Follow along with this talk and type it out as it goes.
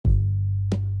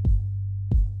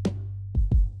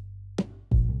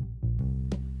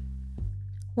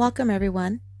Welcome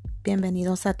everyone.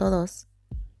 Bienvenidos a todos.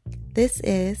 This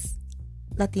is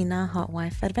Latina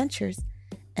Hotwife Adventures,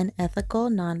 an ethical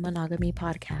non-monogamy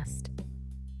podcast.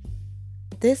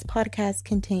 This podcast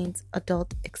contains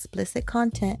adult explicit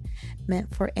content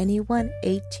meant for anyone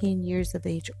 18 years of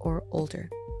age or older.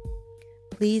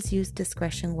 Please use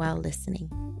discretion while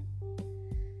listening.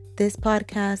 This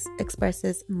podcast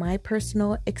expresses my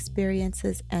personal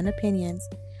experiences and opinions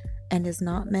and is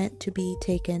not meant to be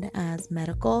taken as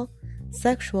medical,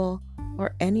 sexual,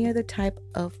 or any other type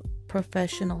of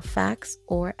professional facts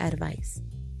or advice.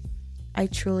 I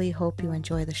truly hope you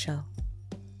enjoy the show.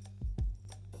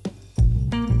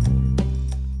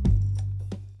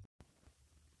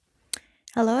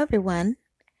 Hello everyone.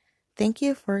 Thank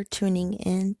you for tuning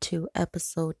in to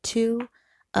episode 2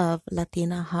 of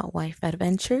Latina Hotwife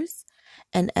Adventures,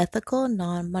 an ethical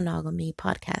non-monogamy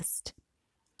podcast.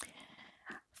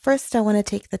 First, I want to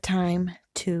take the time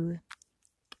to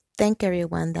thank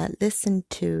everyone that listened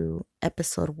to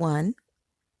episode 1,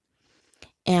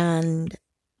 and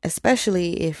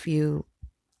especially if you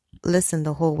listened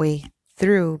the whole way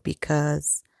through,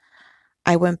 because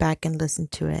I went back and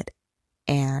listened to it,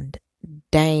 and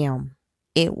damn,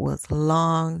 it was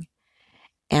long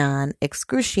and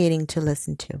excruciating to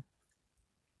listen to.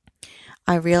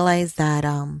 I realized that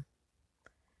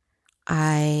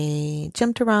I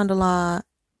jumped around a lot.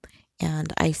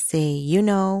 And I say,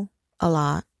 a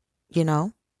lot,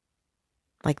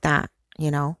 like that, I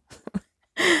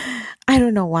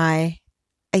don't know why.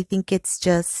 I think it's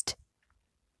just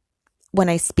when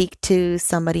I speak to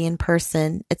somebody in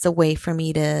person, it's a way for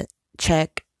me to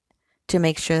check to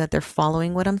make sure that they're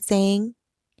following what I'm saying,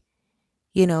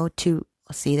 to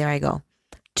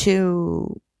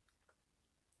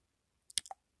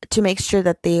make sure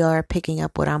that they are picking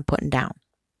up what I'm putting down.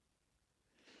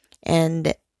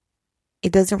 And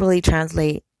it doesn't really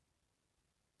translate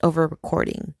over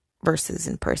recording versus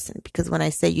in person, because when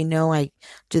I say, I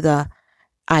do the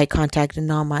eye contact and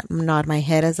nod my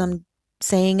head as I'm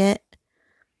saying it.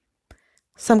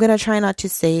 So I'm going to try not to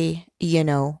say,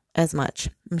 as much.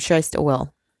 I'm sure I still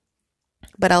will,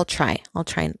 but I'll try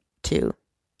to.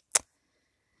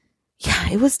 Yeah,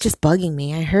 it was just bugging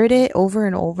me. I heard it over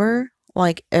and over,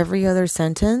 like every other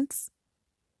sentence.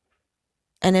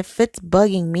 And if it's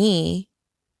bugging me,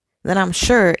 then I'm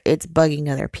sure it's bugging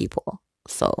other people.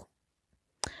 So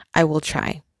I will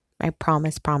try. I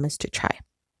promise to try.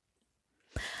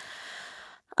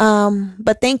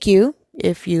 But thank you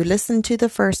if you listened to the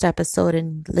first episode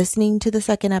and listening to the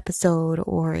second episode,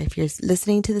 or if you're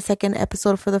listening to the second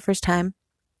episode for the first time.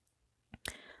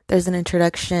 There's an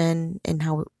introduction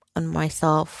on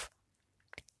myself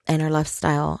and our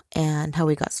lifestyle and how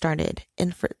we got started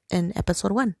in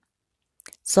episode 1.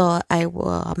 So I'm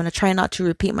going to try not to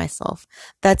repeat myself.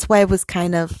 That's why it was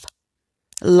kind of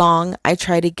long. I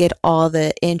try to get all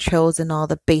the intros and all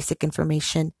the basic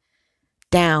information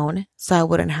down so I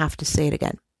wouldn't have to say it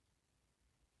again.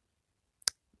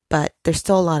 But there's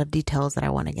still a lot of details that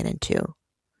I want to get into.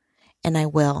 And I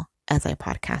will as I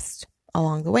podcast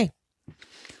along the way.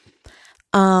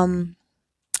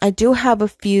 I do have a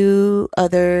few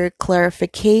other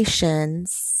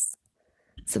clarifications.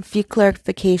 Some few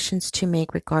clarifications to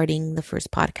make regarding the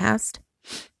first podcast.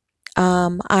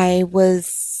 I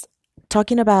was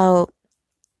talking about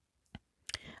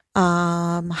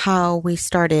how we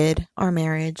started our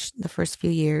marriage the first few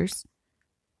years.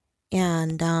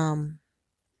 And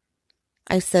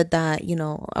I said that,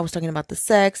 I was talking about the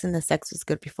sex, and the sex was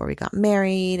good before we got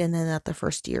married, and then that the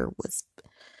first year was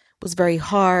very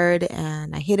hard,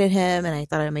 and I hated him, and I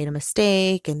thought I made a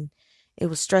mistake, and it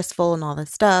was stressful and all that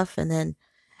stuff. And then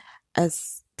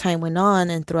as time went on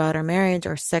and throughout our marriage,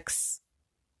 our sex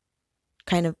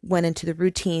kind of went into the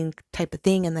routine type of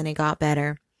thing, and then it got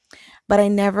better. But I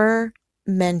never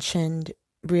mentioned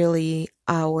really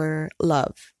our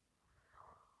love,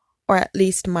 or at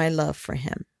least my love for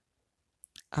him.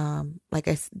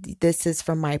 This is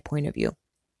from my point of view.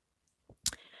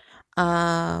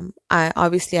 I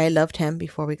loved him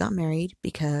before we got married,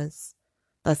 because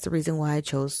that's the reason why I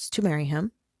chose to marry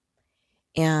him.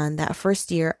 And that first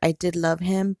year I did love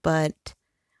him, but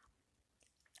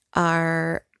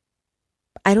our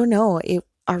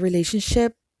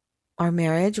relationship, our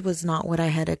marriage was not what I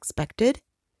had expected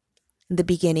in the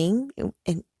beginning.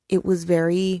 It was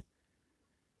very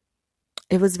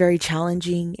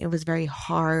challenging. It was very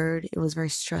hard. It was very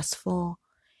stressful.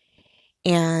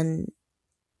 And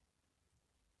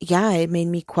yeah, it made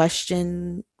me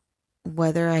question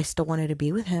whether I still wanted to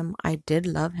be with him. I did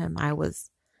love him. I was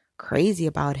crazy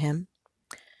about him,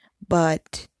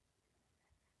 but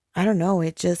I don't know,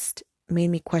 it just made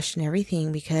me question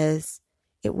everything, because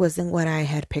it wasn't what I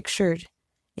had pictured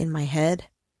in my head.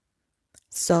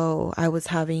 So I was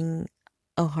having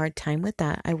a hard time with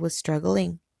that. I was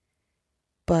struggling.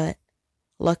 But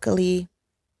luckily,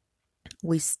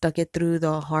 we stuck it through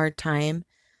the hard time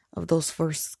of those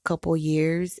first couple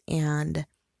years. And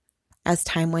as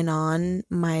time went on,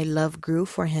 my love grew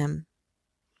for him.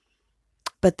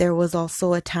 But there was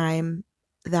also a time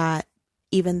that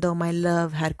even though my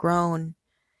love had grown,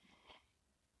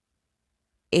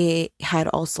 it had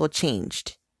also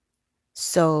changed.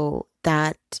 So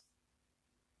that,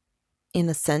 in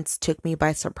a sense, took me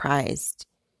by surprise.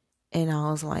 And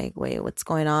I was like, wait, what's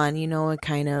going on? It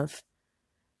kind of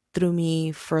threw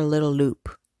me for a little loop.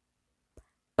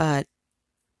 But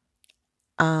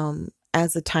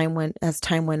as time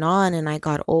went on and I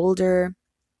got older,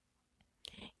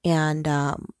 and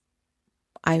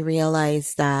I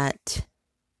realized that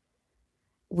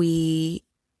we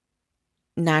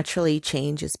naturally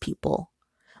change as people.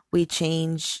 We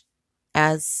change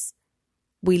as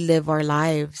we live our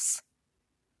lives.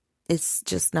 It's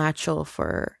just natural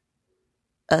for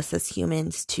us as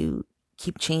humans to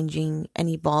keep changing and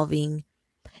evolving.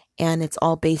 And it's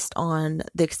all based on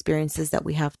the experiences that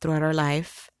we have throughout our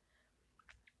life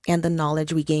and the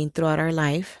knowledge we gain throughout our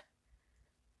life,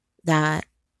 that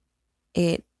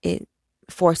it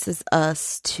forces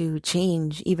us to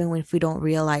change even if we don't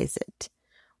realize it.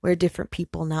 We're different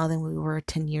people now than we were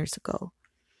 10 years ago.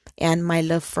 And my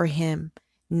love for him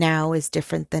now is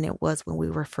different than it was when we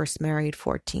were first married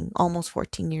almost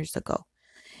 14 years ago.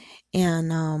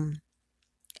 And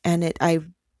I've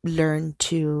learned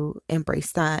to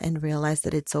embrace that and realize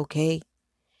that it's okay.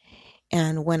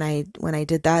 And when I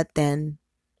did that, then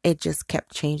it just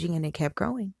kept changing and it kept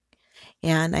growing.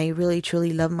 And I really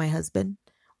truly love my husband.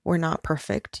 We're not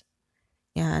perfect,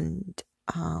 and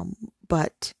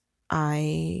but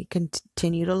I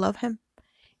continue to love him,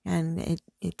 and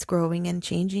it's growing and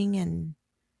changing, and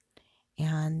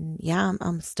yeah,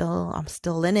 I'm still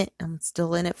in it. I'm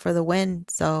still in it for the win.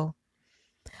 So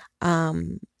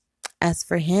as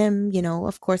for him,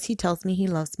 of course he tells me he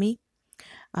loves me.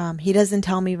 He doesn't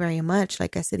tell me very much.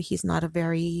 Like I said, he's not a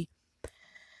very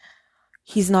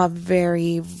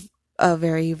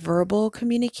verbal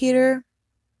communicator.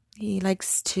 He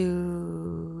likes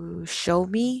to show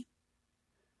me,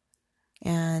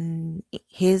 and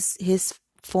his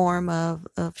form of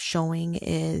showing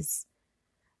is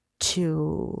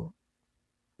to,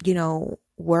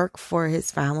 work for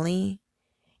his family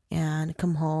and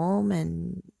come home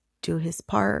and do his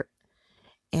part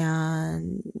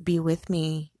and be with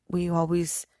me. We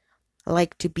always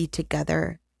like to be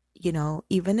together,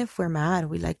 even if we're mad,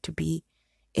 we like to be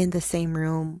in the same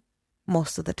room.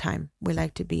 Most of the time we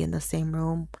like to be in the same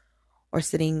room or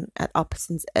sitting at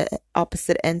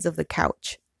opposite ends of the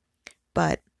couch.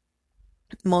 But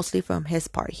mostly from his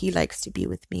part, he likes to be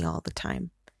with me all the time,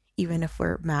 even if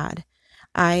we're mad.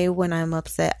 When I'm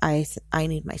upset, I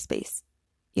need my space,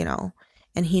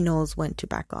 and he knows when to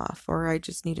back off, or I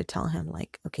just need to tell him,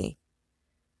 like, okay,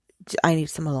 I need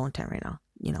some alone time right now,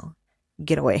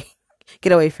 get away,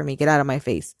 get away from me, get out of my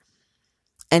face.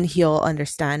 And he'll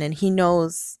understand, and he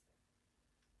knows,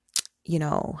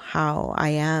 how I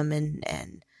am,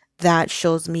 and that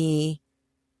shows me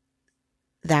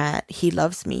that he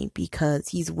loves me, because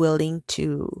he's willing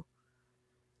to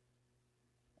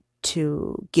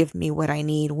give me what I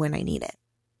need when I need it.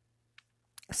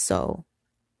 So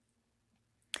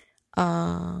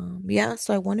yeah,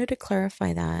 so I wanted to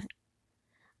clarify that.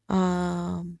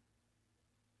 What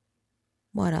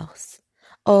else?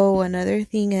 Oh, another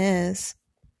thing is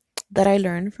that I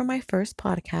learned from my first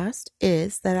podcast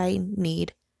is that I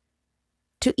need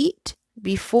to eat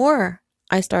before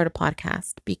I start a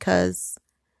podcast, because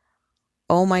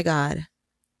oh my God,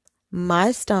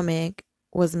 my stomach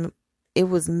was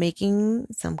making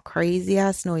some crazy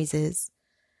ass noises.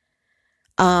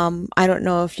 I don't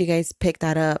know if you guys picked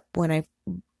that up when I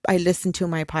listened to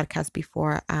my podcast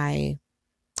before I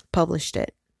published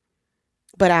it.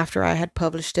 But after I had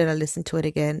published it, I listened to it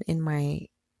again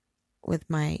with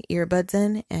my earbuds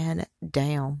in, and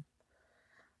damn,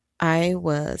 I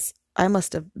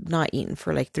must have not eaten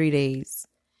for like 3 days.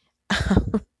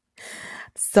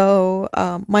 So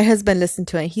my husband listened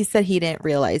to it. He said he didn't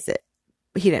realize it.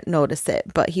 He didn't notice it,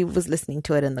 but he was listening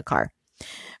to it in the car.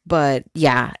 But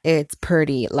yeah, it's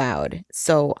pretty loud.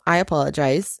 So I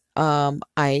apologize.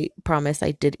 I promise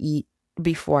I did eat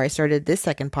before I started this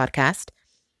second podcast.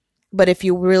 But if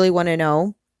you really want to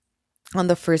know, on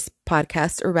the first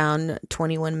podcast, around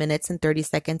 21 minutes and 30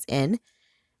 seconds in,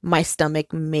 my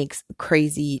stomach makes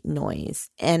crazy noise.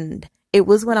 And it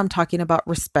was when I'm talking about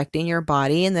respecting your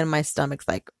body, and then my stomach's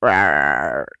like,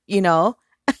 rawr,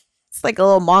 It's like a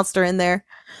little monster in there.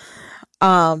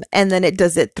 And then it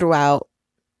does it throughout.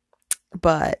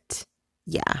 But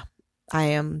yeah, I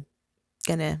am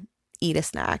gonna eat a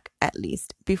snack at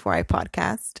least before I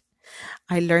podcast.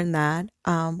 I learned that.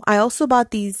 I also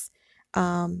bought these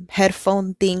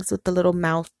headphone things with the little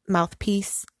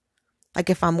mouthpiece, like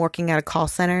if I'm working at a call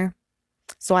center.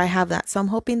 So I have that. So I'm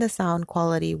hoping the sound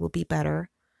quality will be better.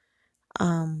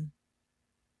 I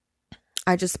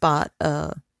just bought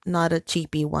not a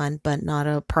cheapy one, but not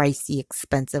a pricey,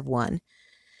 expensive one.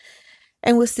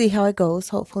 And we'll see how it goes.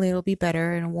 Hopefully it'll be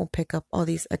better and it won't pick up all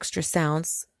these extra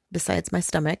sounds besides my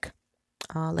stomach,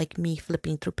 like me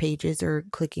flipping through pages or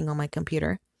clicking on my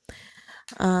computer.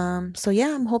 So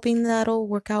yeah, I'm hoping that'll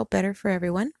work out better for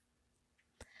everyone.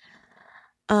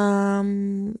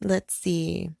 Let's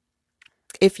see.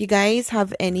 If you guys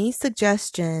have any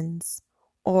suggestions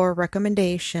or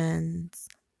recommendations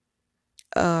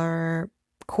or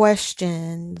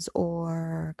questions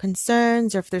or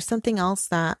concerns, or if there's something else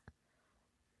that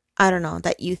I don't know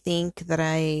that you think that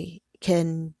I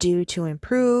can do to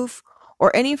improve,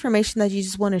 or any information that you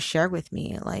just want to share with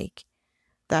me, like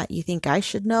that you think I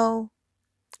should know,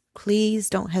 please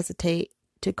don't hesitate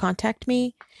to contact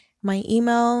me. My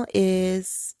email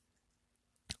is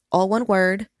all one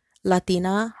word,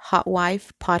 Latina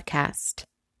Hotwife Podcast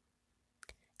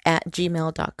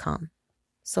 @gmail.com.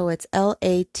 So it's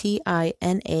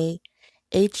LATINAHOTWIFE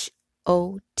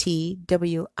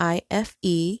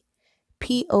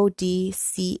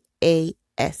PODCAST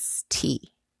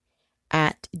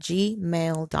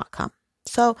 @gmail.com.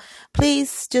 So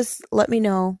please just let me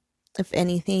know if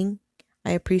anything.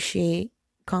 I appreciate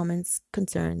comments,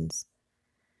 concerns,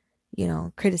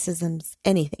 criticisms,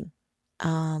 anything.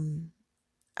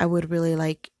 I would really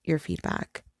like your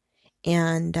feedback.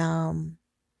 And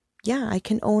yeah, I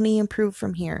can only improve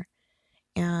from here.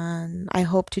 And I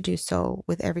hope to do so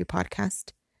with every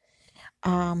podcast.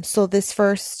 So this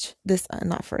second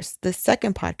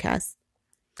podcast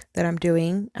that I'm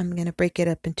doing, I'm going to break it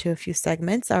up into a few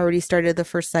segments. I already started the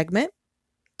first segment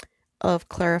of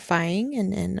clarifying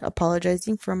and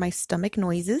apologizing for my stomach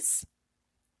noises.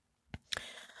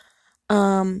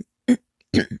 I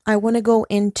want to go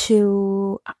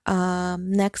into,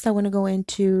 next I want to go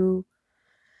into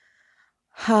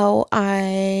how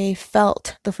I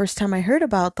felt the first time I heard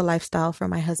about the lifestyle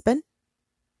from my husband,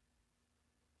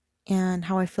 and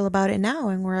how I feel about it now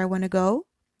and where I want to go.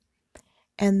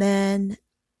 And then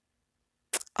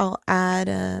I'll add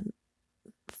a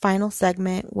final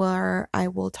segment where I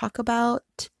will talk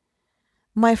about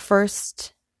my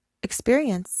first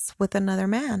experience with another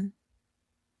man.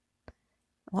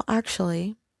 Well,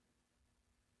 actually,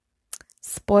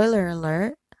 spoiler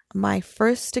alert, my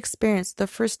first experience, the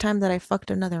first time that I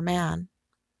fucked another man,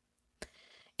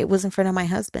 it was in front of my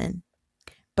husband.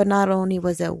 But not only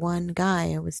was it one guy,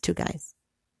 it was two guys.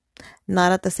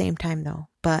 Not at the same time though,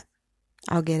 but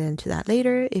I'll get into that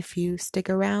later if you stick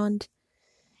around.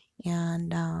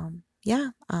 And yeah,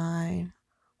 I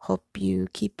hope you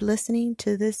keep listening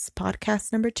to this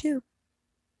podcast number 2.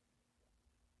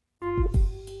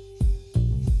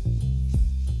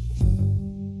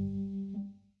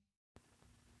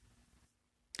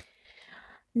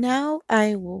 Now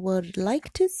I would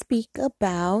like to speak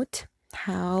about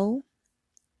how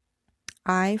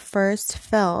I first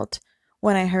felt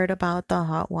when I heard about the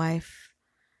Hotwife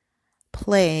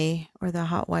play or the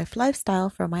Hotwife lifestyle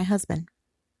from my husband.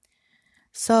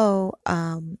 So,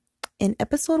 in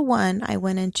episode 1, I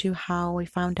went into how I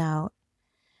found out,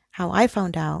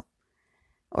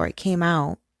 or it came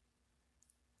out.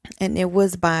 And it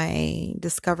was by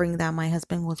discovering that my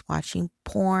husband was watching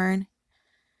porn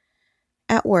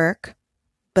at work,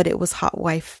 but it was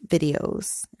Hotwife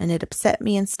videos, and it upset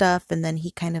me and stuff. And then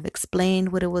he kind of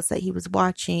explained what it was that he was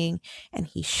watching, and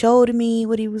he showed me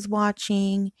what he was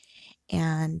watching,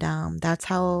 and that's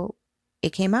how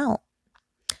it came out.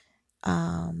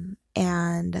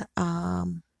 And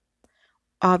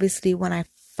obviously, when I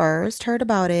first heard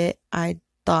about it, I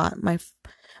thought my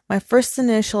first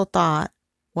initial thought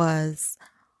was,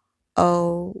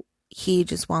 oh, he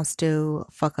just wants to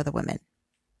fuck other women.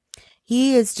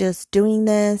 He is just doing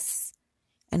this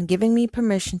and giving me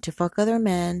permission to fuck other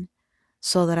men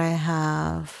so that I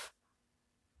have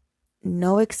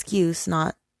no excuse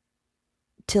not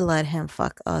to let him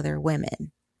fuck other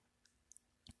women.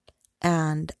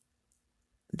 And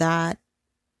that,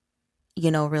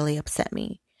 really upset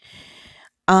me.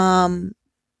 That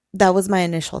was my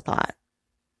initial thought.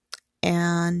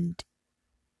 And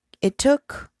it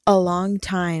took a long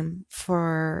time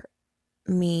for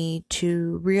me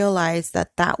to realize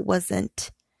that that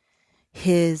wasn't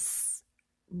his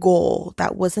goal.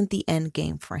 That wasn't the end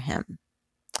game for him.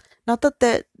 Not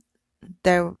that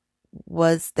there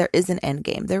is an end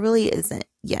game. There really isn't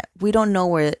yet. We don't know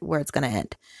where it's gonna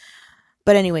end.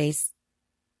 But anyways,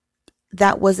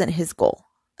 that wasn't his goal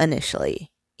initially.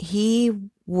 He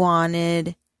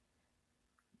wanted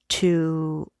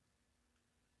to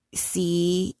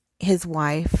see his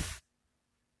wife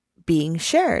being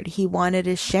shared. He wanted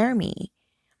to share me.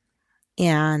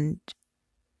 And,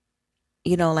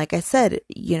 like I said,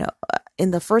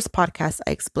 in the first podcast,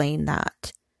 I explained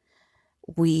that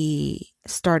we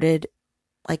started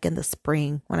like in the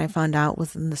spring. When I found out, it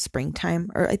was in the springtime,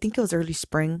 or I think it was early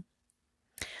spring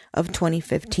of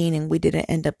 2015, and we didn't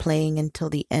end up playing until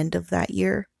the end of that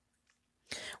year.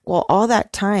 Well, all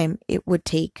that time, it would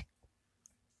take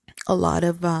a lot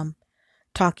of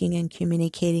talking and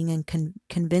communicating and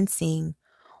convincing,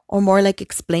 or more like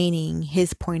explaining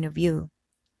his point of view.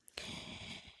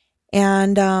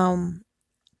 And,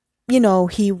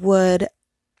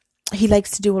 he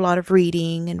likes to do a lot of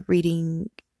reading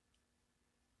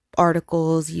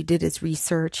articles. He did his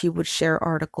research. He would share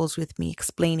articles with me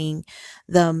explaining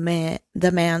the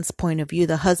man's point of view,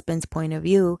 the husband's point of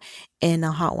view in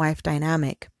a hot wife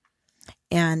dynamic.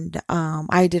 And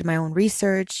I did my own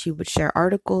research. He would share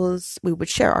articles. We would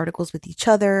share articles with each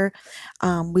other.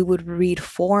 We would read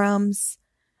forums,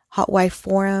 hot wife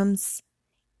forums,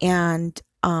 and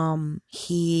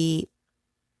he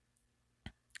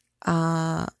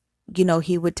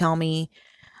he would tell me,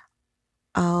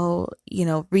 oh,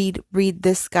 read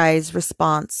this guy's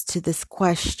response to this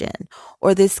question,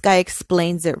 or this guy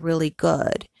explains it really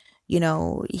good.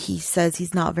 He says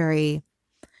he's not a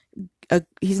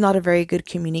very good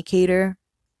communicator.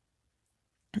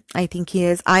 I think he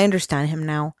is. I understand him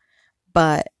now,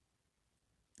 but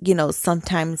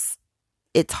sometimes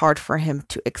it's hard for him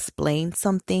to explain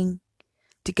something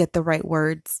to get the right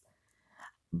words.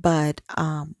 But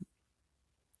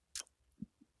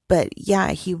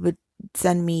yeah, he would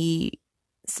send me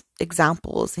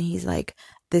examples, and he's like,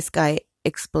 this guy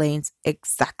explains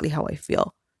exactly how I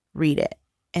feel. Read it.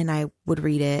 And I would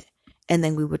read it, and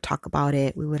then we would talk about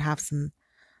it. We would have some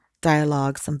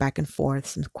dialogue, some back and forth,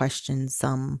 some questions,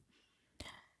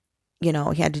 he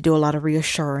had to do a lot of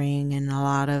reassuring and a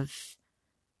lot of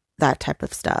that type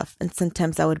of stuff. And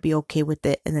sometimes I would be okay with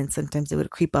it, and then sometimes it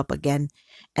would creep up again,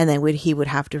 and then he would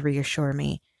have to reassure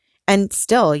me. And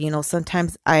still,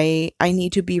 sometimes I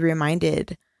need to be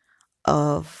reminded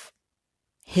of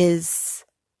his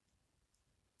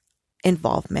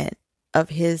involvement, of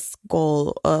his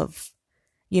goal, of,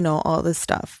 all this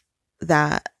stuff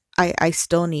that I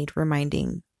still need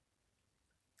reminding.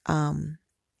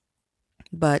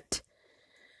 But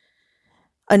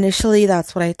initially,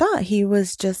 that's what I thought. He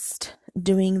was just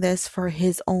doing this for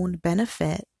his own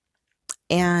benefit.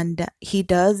 And he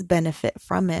does benefit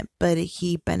from it, but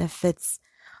he benefits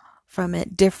from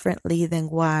it differently than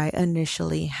what I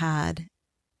initially had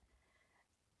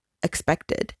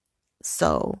expected.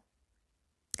 So,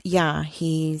 yeah,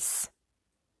 he's,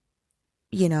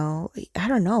 I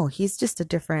don't know. He's a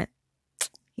different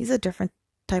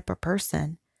type of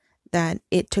person that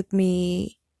it took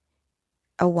me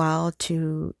a while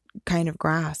to kind of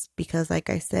grasp, because like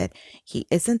I said, he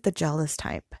isn't the jealous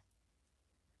type,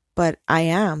 but I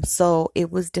am. So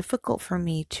it was difficult for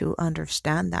me to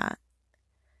understand that,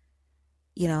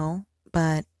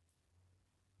 but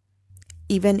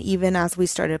even as we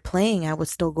started playing, I would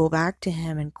still go back to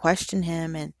him and question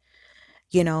him. And,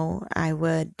 I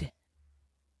would,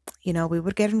 we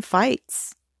would get in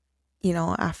fights,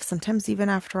 sometimes even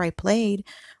after I played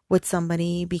with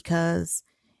somebody, because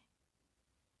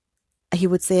he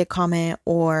would say a comment,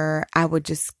 or I would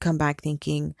just come back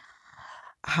thinking,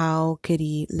 how could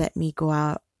he let me go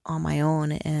out on my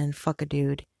own and fuck a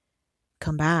dude,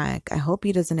 come back? I hope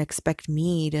he doesn't expect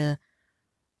me to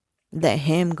let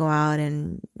him go out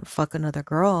and fuck another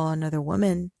girl, another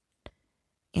woman.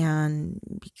 And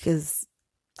because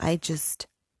I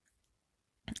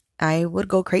would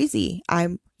go crazy.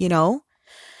 I don't know.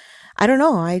 I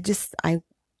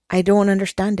don't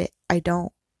understand it. I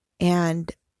don't.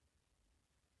 And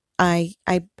I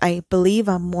believe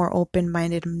I'm more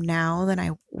open-minded now than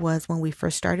I was when we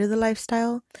first started the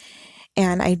lifestyle.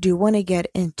 And I do want to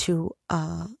get into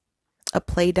a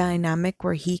play dynamic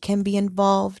where he can be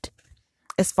involved.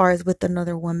 As far as with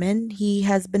another woman, he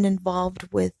has been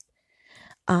involved with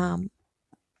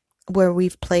where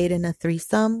we've played in a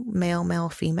threesome, male,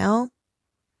 female,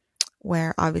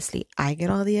 where obviously I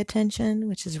get all the attention,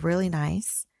 which is really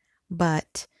nice.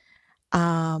 But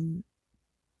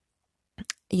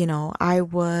I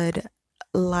would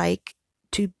like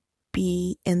to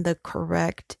be in the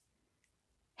correct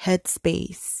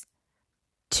headspace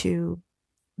to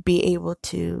be able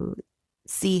to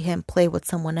see him play with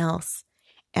someone else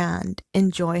and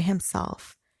enjoy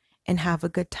himself and have a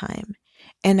good time.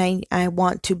 And I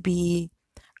want to be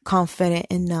confident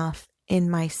enough in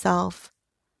myself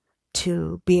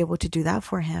to be able to do that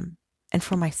for him and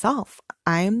for myself.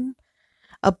 I'm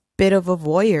a bit of a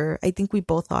voyeur. I think we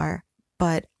both are,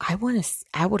 but I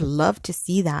would love to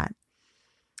see that.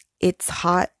 It's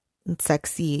hot and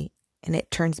sexy and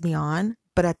it turns me on,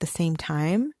 but at the same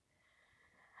time,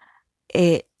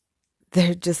 it,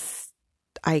 they're just,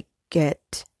 I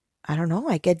get, I don't know,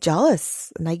 I get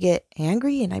jealous and I get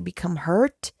angry and I become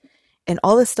hurt and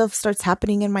all this stuff starts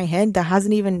happening in my head that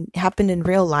hasn't even happened in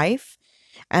real life.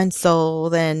 And so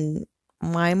then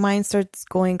my mind starts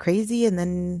going crazy and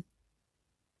then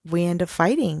we end up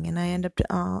fighting and I end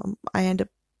up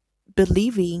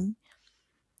believing,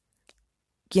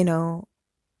 you know,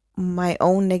 my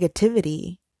own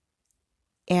negativity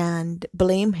and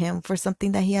blame him for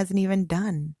something that he hasn't even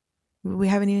done. We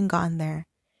haven't even gotten there.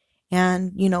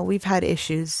 And, we've had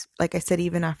issues, like I said,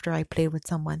 even after I played with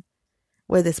someone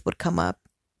where this would come up.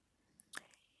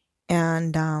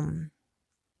 And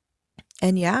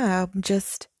yeah, I'm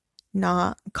just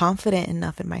not confident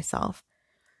enough in myself.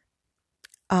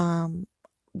 When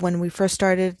we first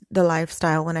started the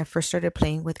lifestyle, when I first started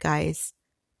playing with guys,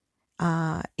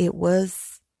 it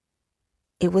was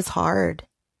hard.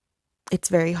 It's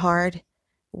very hard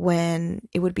when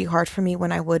it would be hard for me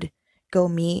when I would go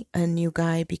meet a new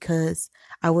guy because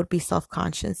I would be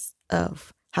self-conscious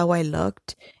of how I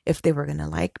looked, if they were going to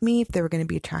like me, if they were going to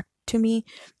be attracted to me,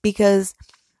 because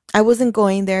I wasn't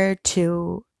going there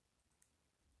to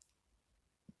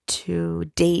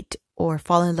date or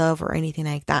fall in love or anything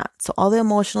like that. So all the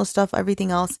emotional stuff,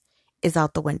 everything else is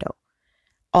out the window.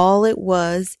 All it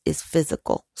was is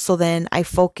physical. So then I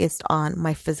focused on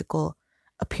my physical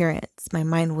appearance. My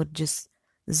mind would just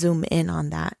zoom in on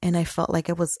that. And I felt like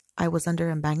I was under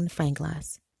a magnifying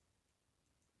glass.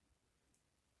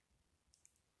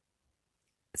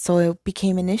 So it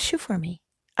became an issue for me.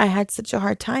 I had such a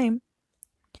hard time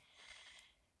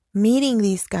meeting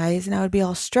these guys and I would be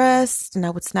all stressed and I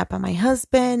would snap at my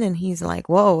husband and he's like,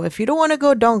 whoa, if you don't want to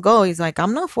go, don't go. He's like,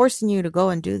 I'm not forcing you to go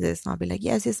and do this. And I'll be like,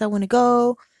 yes, I want to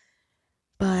go.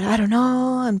 But I don't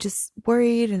know. I'm just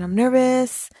worried and I'm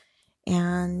nervous.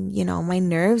 And, my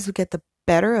nerves would get the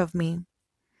better of me.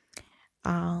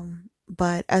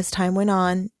 But as time went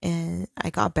on and I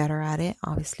got better at it,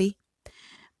 obviously.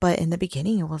 But in the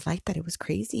beginning, it was like that. It was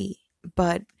crazy.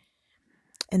 And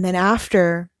then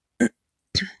after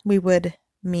we would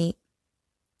meet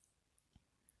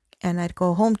and I'd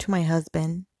go home to my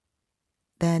husband,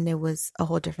 then it was a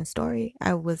whole different story.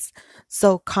 I was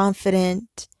so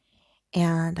confident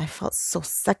and I felt so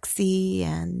sexy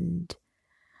and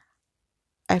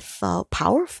I felt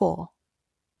powerful,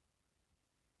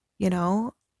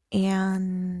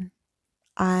 and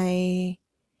I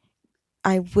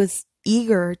was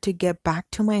eager to get back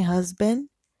to my husband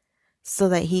so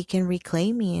that he can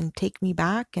reclaim me and take me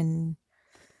back and,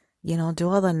 do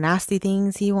all the nasty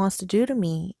things he wants to do to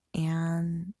me.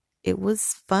 And it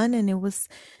was fun and it was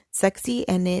sexy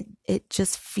and it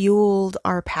just fueled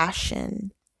our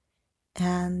passion.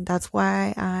 And that's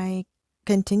why I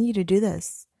continue to do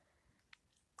this,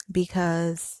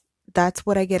 because that's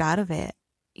what I get out of it.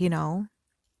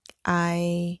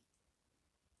 I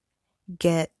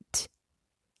get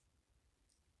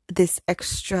this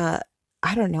extra,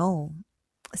 I don't know,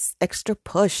 this extra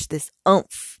push, this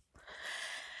oomph.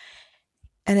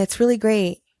 And it's really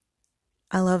great.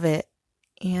 I love it.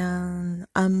 And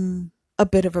I'm a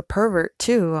bit of a pervert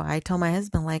too. I tell my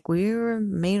husband, like, we're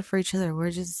made for each other. We're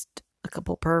just a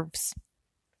couple pervs.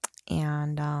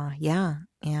 And yeah,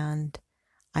 and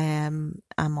I'm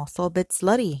also a bit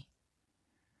slutty.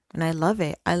 And I love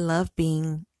it. I love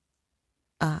being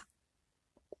a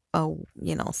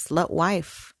slut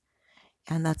wife.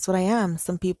 And that's what I am.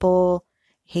 Some people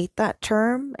hate that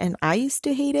term and I used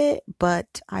to hate it,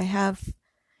 but I have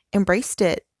embraced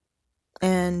it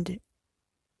and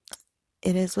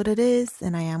it is what it is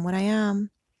and I am what I am.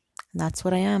 And that's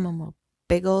what I am. I'm a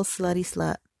big old slutty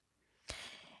slut.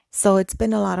 So it's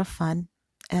been a lot of fun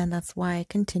and that's why I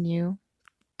continue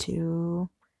to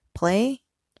play.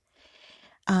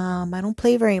 I don't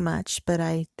play very much, but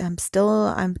I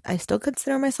still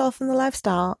consider myself in the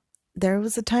lifestyle. There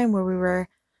was a time where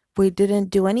we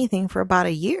didn't do anything for about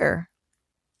a year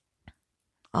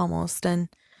almost. And,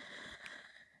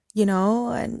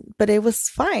 but it was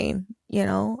fine.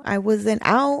 I wasn't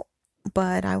out,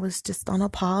 but I was just on a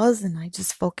pause and I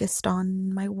just focused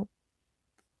on my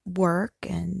work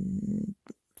and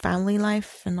family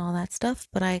life and all that stuff.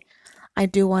 But I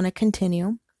do want to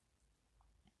continue.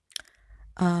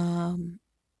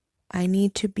 I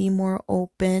need to be more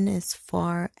open as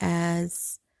far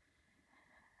as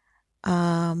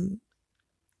I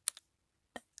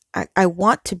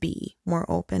want to be more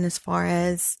open as far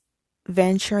as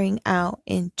venturing out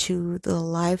into the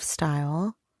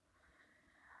lifestyle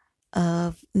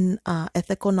of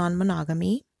ethical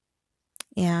non-monogamy,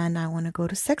 and I want to go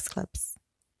to sex clubs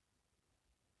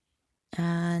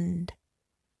and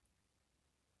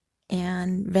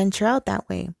venture out that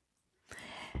way.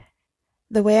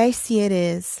 The way I see it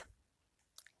is,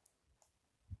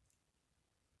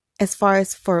 as far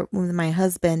as for my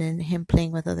husband and him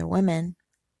playing with other women,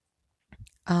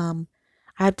 I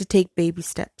have to take baby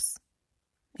steps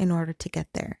in order to get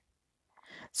there.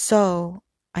 So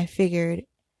I figured,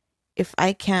 if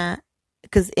I can't,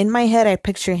 because in my head I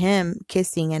picture him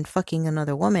kissing and fucking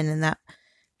another woman, and that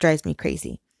drives me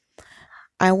crazy.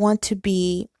 I want to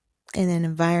be in an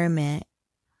environment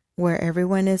where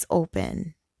everyone is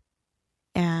open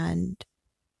and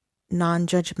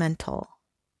non-judgmental,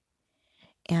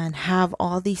 and have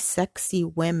all these sexy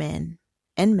women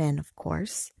and men, of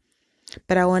course,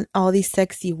 but I want all these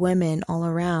sexy women all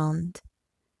around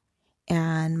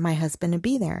and my husband to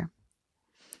be there.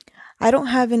 I don't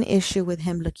have an issue with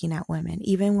him looking at women.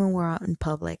 Even when we're out in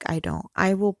public, I don't.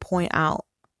 I will point out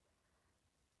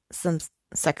some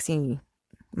sexy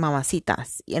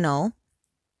mamacitas, you know?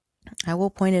 I will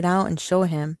point it out and show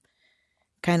him,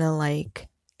 kind of like,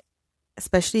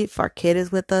 especially if our kid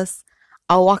is with us,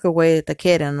 I'll walk away with the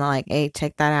kid and I'm like, hey,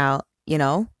 check that out, you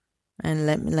know? And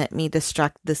let me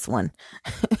distract this one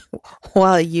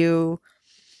while you,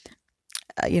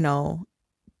 you know,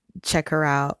 check her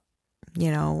out,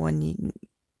 you know, when you,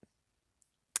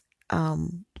 I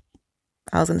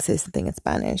was going to say something in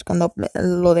Spanish. Cuando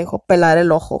lo dejo pelar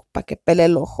el ojo, pa que pele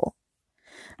el ojo.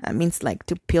 That means like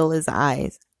to peel his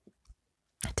eyes.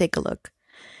 Take a look.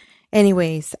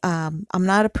 Anyways, I'm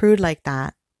not a prude like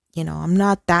that. You know, I'm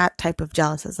not that type of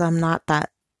jealous. I'm not that,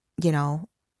 you know,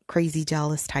 crazy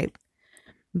jealous type.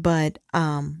 But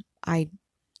I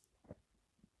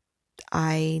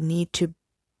need to,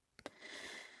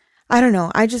 I don't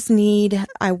know. I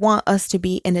want us to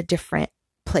be in a different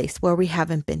place where we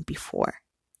haven't been before.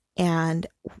 And,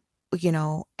 you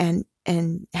know, and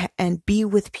be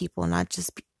with people, not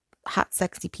just hot,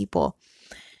 sexy people.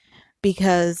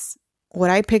 Because what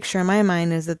I picture in my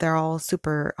mind is that they're all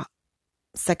super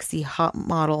sexy, hot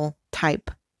model type,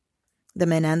 the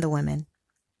men and the women.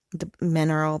 The men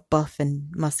are all buff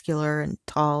and muscular and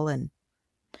tall, and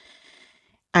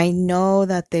I know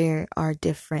that there are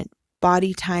different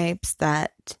body types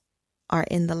that are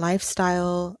in the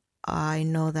lifestyle. I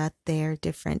know that there are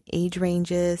different age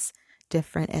ranges,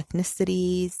 different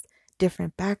ethnicities,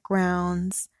 different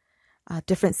backgrounds,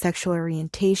 different sexual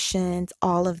orientations,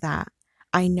 all of that.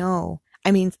 I know.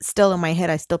 I mean, still in my head,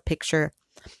 I still picture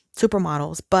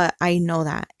supermodels, but I know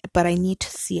that. But I need to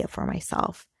see it for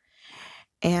myself.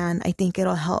 And I think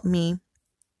it'll help me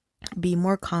be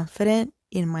more confident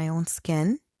in my own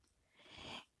skin.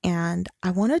 And I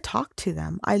want to talk to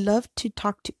them. I love to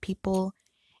talk to people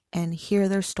and hear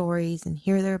their stories and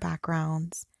hear their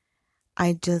backgrounds.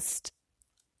 I'm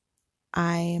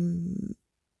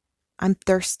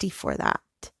thirsty for that.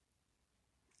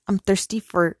 I'm thirsty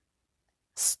for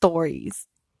stories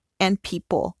and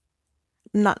people.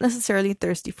 Not necessarily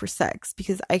thirsty for sex,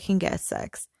 because I can get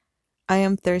sex. I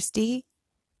am thirsty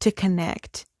to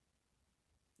connect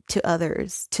to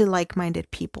others, to like-minded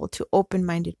people, to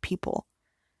open-minded people.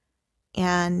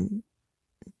 And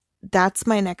that's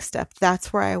my next step.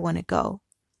 That's where I want to go.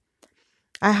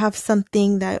 I have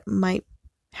something that might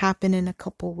happen in a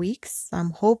couple weeks. I'm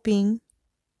hoping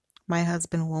my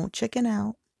husband won't chicken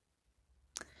out,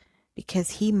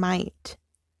 because he might.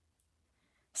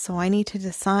 So I need to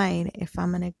decide if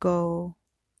I'm going to go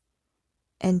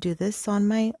and do this on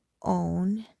my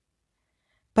own.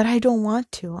 But I don't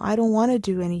want to. I don't want to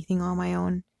do anything on my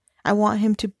own. I want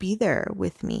him to be there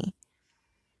with me.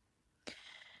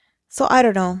 So I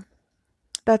don't know.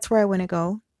 That's where I want to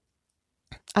go.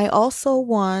 I also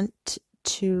want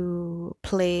to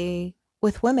play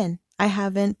with women. I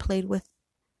haven't played with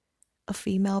a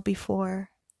female before,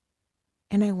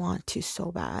 and I want to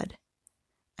so bad.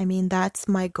 I mean, that's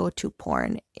my go-to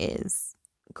porn, is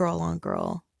girl on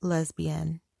girl,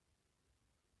 lesbian.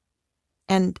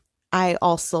 And I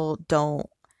also don't,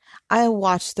 I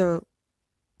watch the,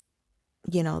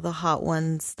 you know, the hot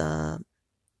ones, the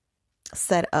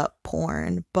set up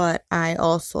porn, but I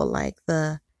also like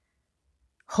the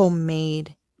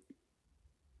homemade,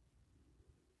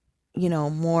 you know,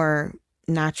 more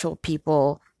natural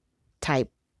people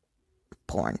type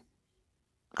porn.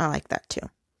 I like that too.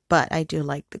 But I do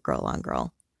like the girl on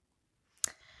girl.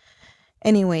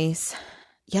 Anyways,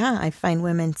 yeah, I find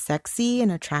women sexy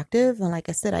and attractive. And like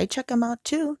I said, I check them out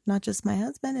too, not just my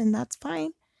husband, and that's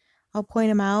fine. I'll point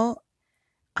them out.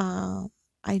 Uh,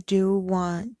 I do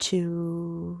want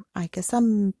to, I guess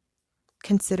I'm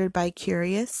considered bi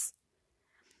curious.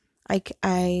 I,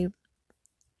 I,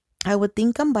 I would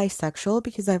think I'm bisexual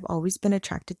because I've always been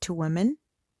attracted to women,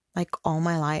 like all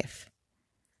my life.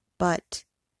 But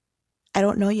I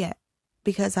don't know yet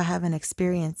because I haven't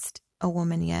experienced a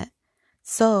woman yet.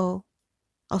 So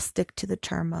I'll stick to the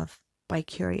term of bi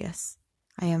curious.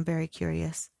 I am very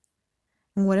curious.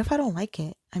 And what if I don't like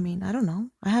it? I mean, I don't know.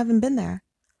 I haven't been there.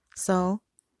 So,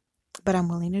 but I'm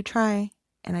willing to try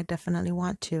and I definitely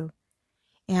want to.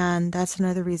 And that's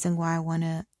another reason why I want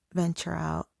to venture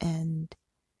out and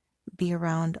be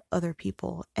around other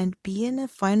people and be in a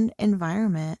fun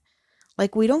environment.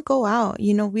 Like, we don't go out,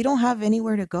 we don't have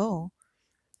anywhere to go.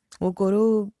 We'll go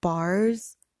to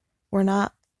bars. We're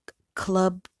not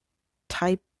club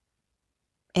type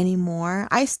anymore.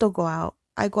 I still go out.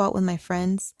 I go out with my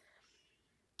friends.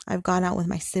 I've gone out with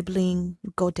my sibling,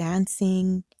 go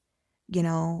dancing, you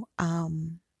know.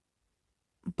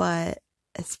 But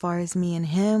as far as me and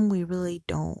him, we really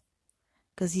don't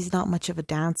because he's not much of a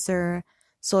dancer.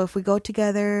 So if we go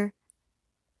together,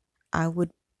 I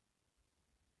would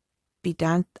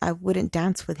I wouldn't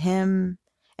dance with him.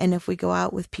 And if we go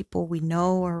out with people we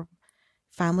know or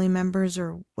family members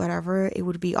or whatever, it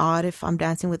would be odd if I'm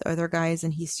dancing with other guys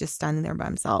and he's just standing there by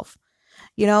himself.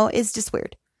 It's just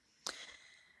weird.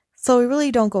 So we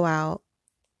really don't go out.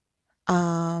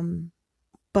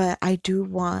 But I do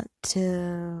want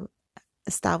to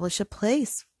establish a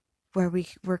place where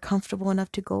we're comfortable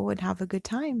enough to go and have a good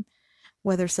time.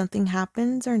 Whether something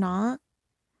happens or not,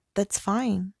 that's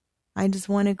fine. I just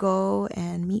want to go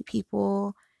and meet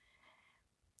people,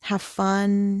 have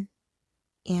fun,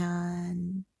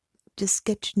 and just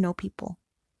get to know people.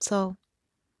 So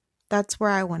that's where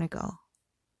I want to go.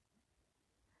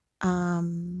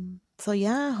 So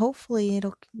yeah, hopefully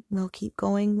we'll keep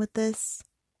going with this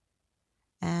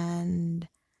and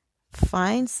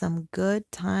find some good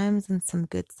times and some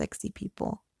good sexy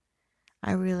people.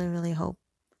 I really, really hope.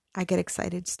 I get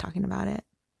excited just talking about it.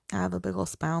 I have a big old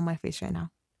smile on my face right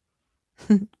now.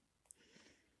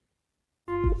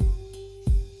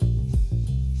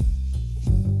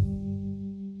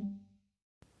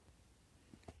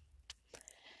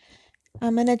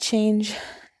 I'm going to change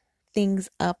things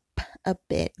up a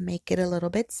bit, make it a little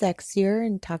bit sexier,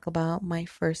 and talk about my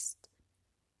first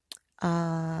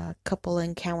couple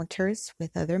encounters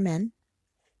with other men.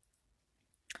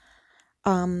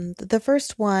 The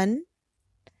first one,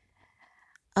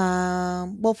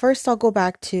 well, first I'll go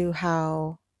back to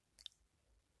how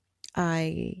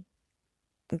I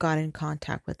got in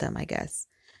contact with them, I guess.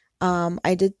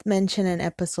 I did mention in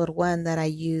episode 1 that I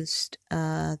used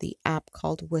the app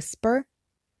called Whisper,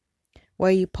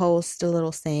 where you post a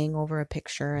little saying over a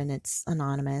picture and it's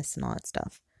anonymous and all that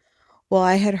stuff. Well,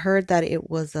 I had heard that it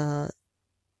was a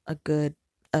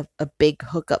big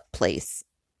hookup place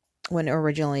when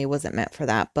originally it wasn't meant for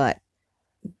that, but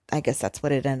I guess that's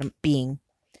what it ended up being.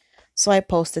 So I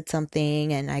posted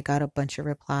something and I got a bunch of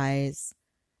replies.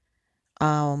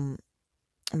 My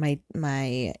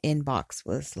inbox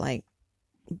was like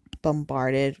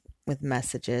bombarded with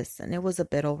messages and it was a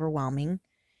bit overwhelming.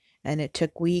 And it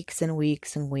took weeks and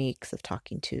weeks and weeks of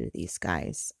talking to these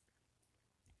guys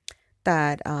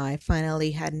that I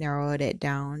finally had narrowed it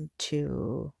down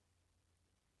to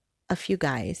a few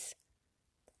guys.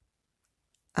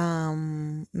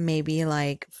 Maybe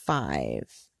like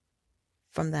 5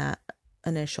 from that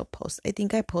initial post. I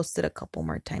think I posted a couple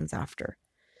more times after.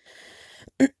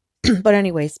 But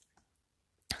anyways,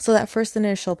 so that first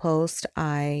initial post,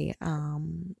 I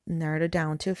narrowed it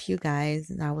down to a few guys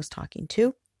that I was talking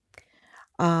to.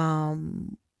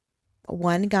 One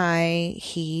guy,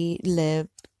 he lived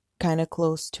kind of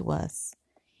close to us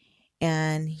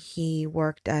and he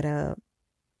worked at a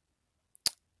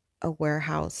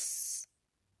warehouse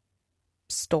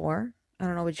store. I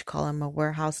don't know what you call him, a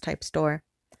warehouse type store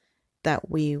that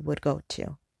we would go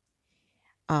to.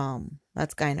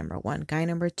 That's guy number 1. Guy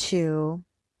number 2,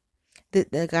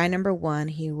 the guy number 1,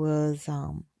 he was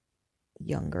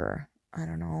younger. I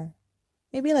don't know,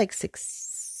 maybe like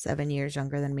 6-7 years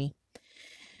younger than me.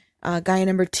 Guy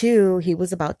number 2, he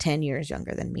was about 10 years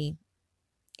younger than me.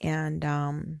 And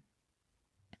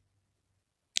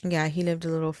yeah, he lived a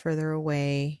little further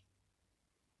away.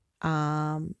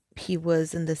 He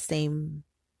was in the same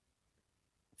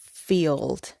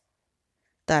field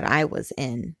that I was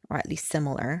in, or at least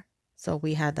similar. So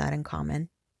we had that in common.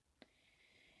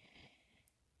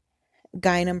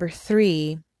 Guy number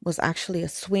 3, was actually a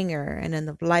swinger and in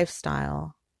the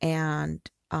lifestyle. And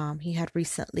he had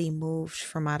recently moved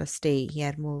from out of state. He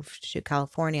had moved to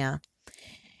California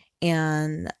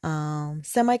and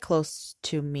semi close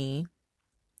to me.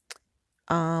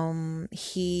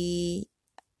 He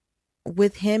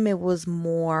with him it was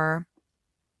more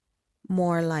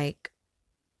like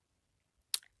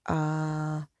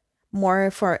uh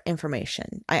more for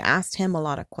information. I asked him a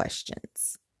lot of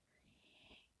questions,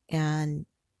 and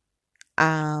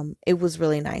it was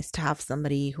really nice to have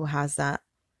somebody who has that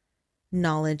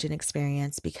knowledge and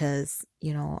experience, because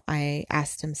I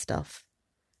asked him stuff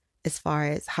as far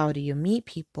as how do you meet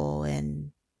people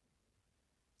and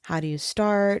how do you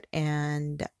start,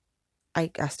 and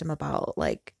I asked him about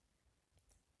like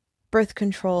birth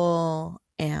control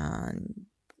and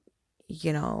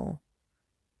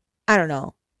I don't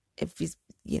know if he's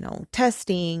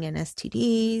testing and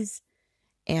STDs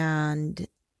and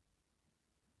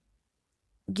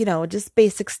just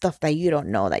basic stuff that you don't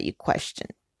know that you question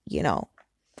you know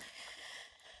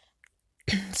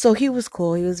so he was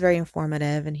cool. He was very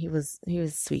informative, and he was a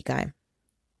sweet guy.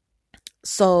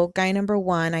 So guy number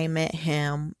one, I met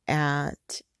him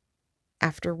at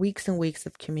after weeks and weeks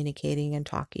of communicating and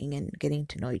talking and getting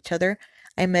to know each other.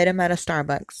 I met him at a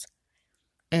Starbucks,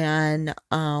 and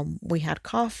we had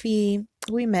coffee.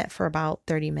 We met for about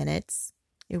 30 minutes.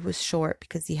 It was short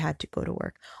because he had to go to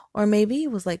work, or maybe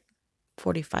it was like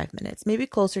 45 minutes, maybe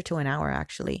closer to an hour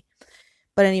actually.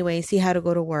 But anyways, he had to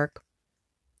go to work,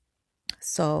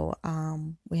 so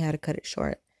we had to cut it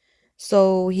short.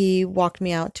 So he walked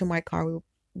me out to my car. We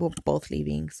were both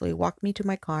leaving. So he walked me to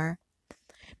my car,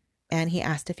 and he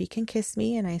asked if he can kiss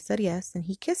me. And I said yes. And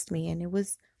he kissed me, and it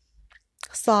was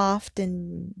soft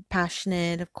and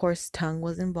passionate. Of course, tongue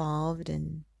was involved,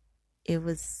 and he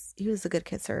was a good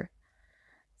kisser.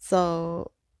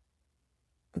 So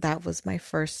that was my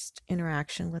first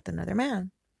interaction with another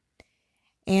man.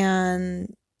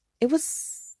 And it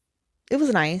was, it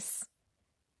was nice.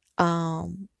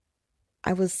 Um,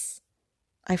 I was,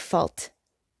 I felt,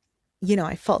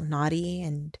 I felt naughty,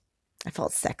 and I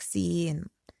felt sexy, and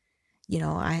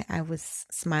I was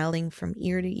smiling from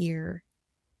ear to ear.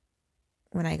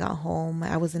 When I got home,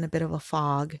 I was in a bit of a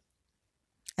fog,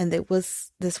 and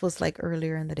this was like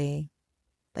earlier in the day,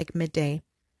 like midday,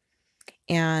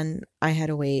 and I had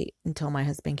to wait until my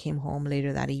husband came home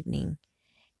later that evening.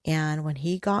 And when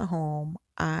he got home,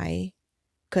 I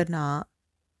could not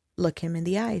look him in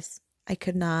the eyes. I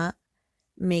could not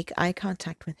make eye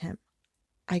contact with him.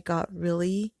 I got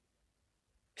really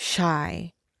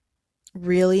shy,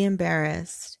 really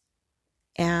embarrassed,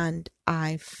 and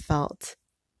I felt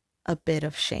a bit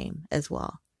of shame as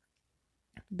well,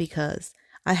 because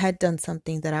I had done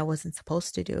something that I wasn't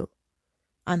supposed to do.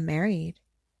 I'm married.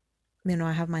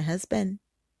 I have my husband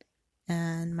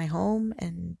and my home,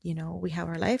 and we have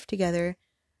our life together,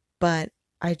 but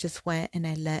I just went and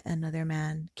I let another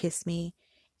man kiss me,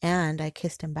 and I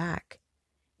kissed him back,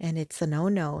 and it's a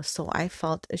no-no. So I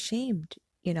felt ashamed.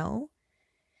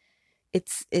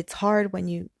 It's hard when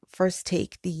you first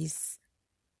take these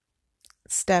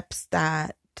steps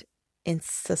that in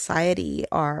society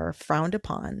are frowned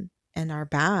upon and are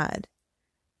bad.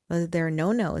 They're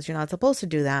no-nos. You're not supposed to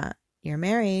do that. You're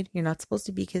married. You're not supposed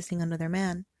to be kissing another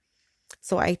man.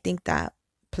 So I think that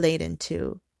played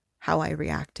into how I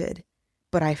reacted,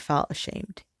 but I felt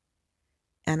ashamed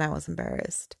and I was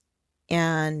embarrassed.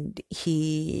 And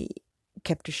he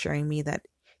kept assuring me that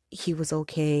he was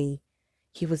okay.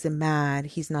 He wasn't mad.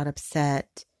 He's not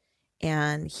upset.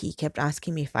 And he kept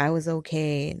asking me if I was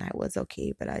okay, and I was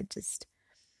okay, but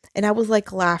and I was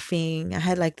like laughing. I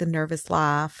had like the nervous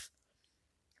laugh,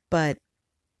 but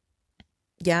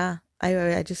yeah,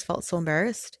 I just felt so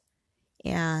embarrassed.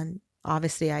 And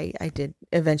obviously I did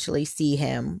eventually see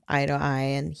him eye to eye,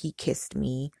 and he kissed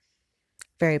me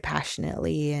very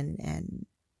passionately and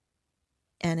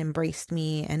embraced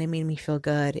me, and it made me feel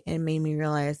good. It made me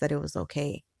realize that it was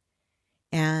okay.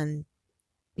 And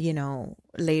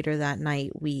later that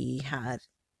night we had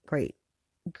great,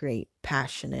 great,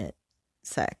 passionate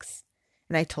sex.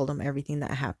 And I told him everything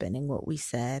that happened and what we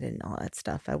said and all that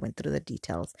stuff. I went through the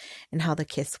details and how the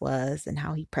kiss was and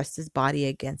how he pressed his body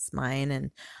against mine.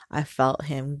 And I felt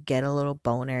him get a little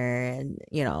boner, and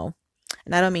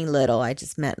I don't mean little. I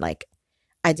just meant like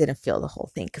I didn't feel the whole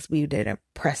thing because we didn't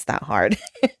press that hard.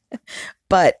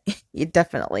 But it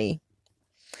definitely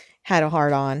had a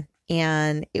hard on,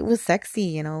 and it was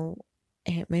sexy.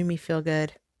 It made me feel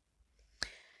good.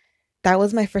 That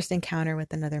was my first encounter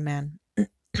with another man.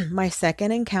 My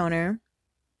second encounter,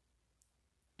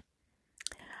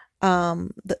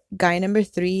 the guy number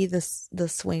three, the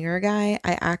swinger guy,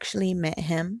 I actually met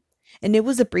him And it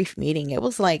was a brief meeting. It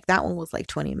was like, that one was like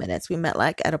 20 minutes. We met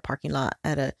like at a parking lot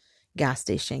at a gas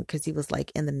station because he was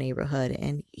like in the neighborhood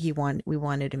and we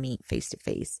wanted to meet face to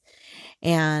face.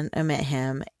 And I met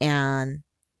him and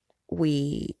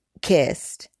we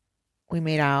kissed. We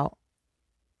made out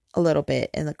a little bit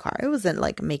in the car. It wasn't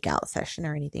like a make out session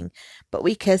or anything, but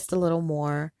we kissed a little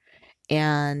more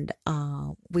and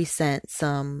we sent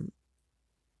some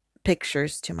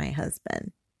pictures to my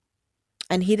husband.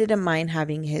 And he didn't mind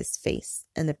having his face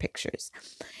in the pictures.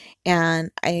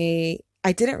 And I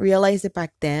didn't realize it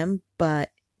back then,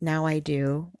 but now I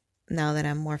do. Now that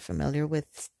I'm more familiar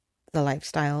with the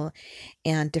lifestyle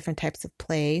and different types of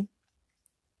play.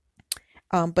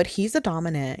 But he's a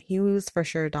dominant. He was for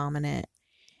sure dominant.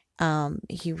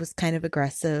 He was kind of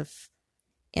aggressive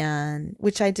and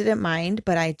which I didn't mind,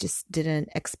 but I just didn't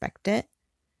expect it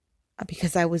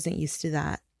because I wasn't used to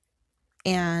that.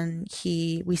 And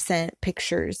we sent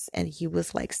pictures and he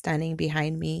was like standing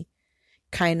behind me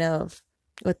kind of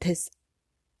with his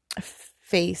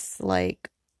face like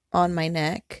on my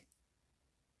neck.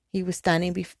 He was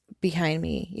standing behind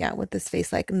me, yeah, with his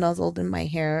face like nuzzled in my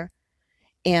hair.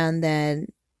 And then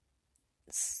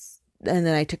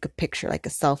I took a picture, like a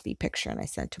selfie picture, and I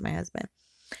sent to my husband.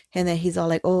 And then he's all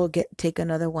like, "Oh, take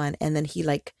another one." And then he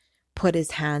like put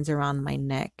his hands around my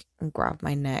neck and grabbed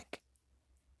my neck,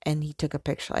 and he took a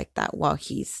picture like that while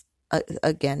he's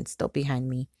again still behind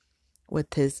me,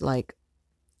 with his like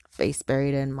face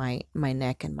buried in my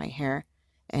neck and my hair,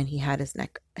 and he had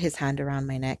his hand around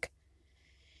my neck.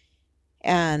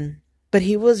 But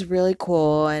he was really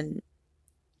cool, and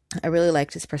I really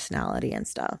liked his personality and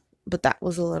stuff. But that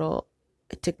was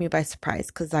it took me by surprise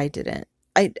because I didn't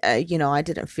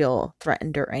feel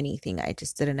threatened or anything. I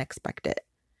just didn't expect it.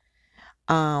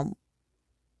 Um,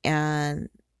 and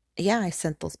yeah, I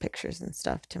sent those pictures and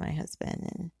stuff to my husband.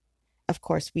 And of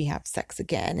course, we have sex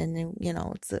again. And then,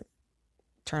 it's a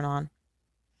turn on.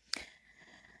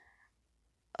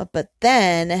 But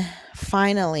then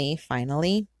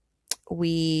finally,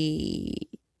 we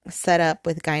set up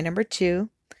with guy number 2.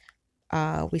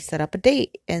 We set up a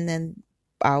date, and then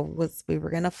we were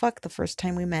gonna fuck the first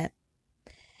time we met,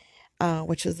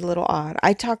 which was a little odd.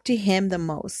 I talked to him the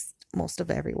most of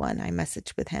everyone. I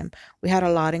messaged with him. We had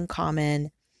a lot in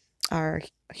common. Our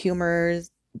humor,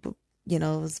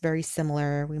 was very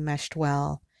similar. We meshed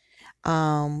well,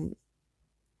 and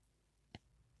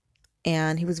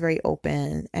he was very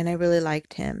open, and I really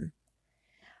liked him.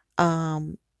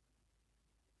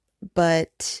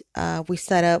 But we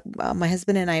set up. My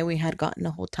husband and I, we had gotten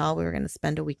a hotel. We were going to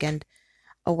spend a weekend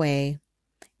away,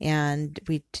 and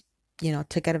we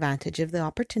took advantage of the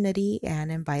opportunity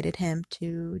and invited him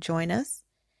to join us.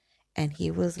 And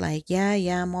he was like, yeah,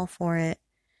 I'm all for it.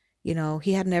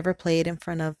 He had never played in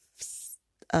front of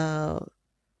a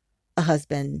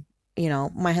husband.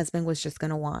 My husband was just going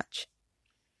to watch,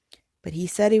 but he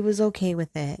said he was okay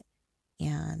with it.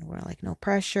 And we're like, no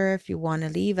pressure. If you want to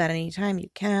leave at any time,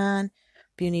 you can.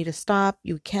 If you need to stop,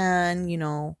 you can.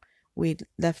 We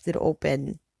left it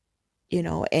open.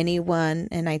 Anyone,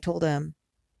 and I told him,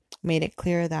 made it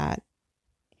clear that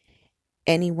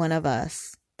any one of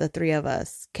us, the 3 of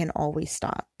us, can always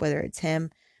stop, whether it's him,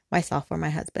 myself, or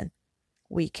my husband.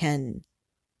 We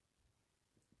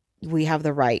have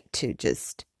the right to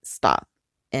just stop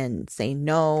and say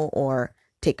no or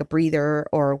take a breather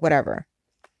or whatever.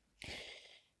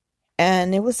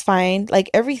 And it was fine. Like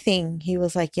everything, he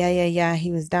was like, yeah.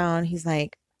 He was down. He's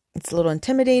like, it's a little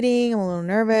intimidating. I'm a little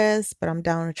nervous, but I'm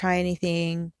down to try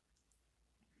anything.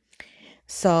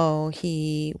 So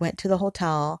he went to the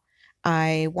hotel.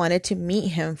 I wanted to meet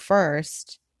him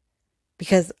first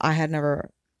because I had never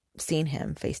seen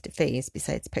him face to face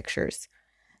besides pictures.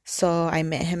 So I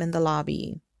met him in the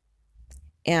lobby.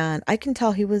 And I can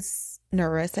tell he was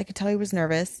nervous.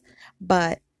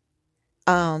 But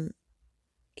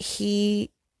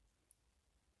he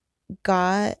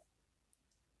got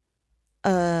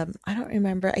I don't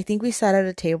remember. I think we sat at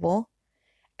a table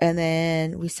and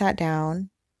then we sat down.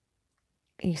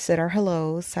 He said our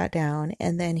hellos, sat down,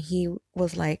 and then he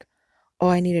was like, "Oh,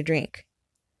 I need a drink."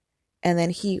 And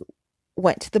then he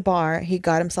went to the bar, he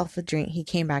got himself a drink, he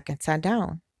came back and sat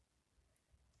down.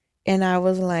 And I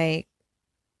was like,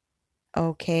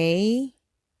 "Okay,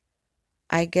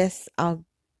 I guess I'll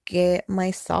get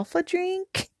myself a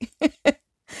drink."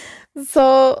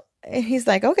 So he's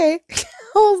like, "Okay."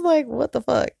 I was like, "What the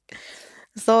fuck?"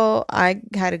 So I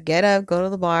had to get up, go to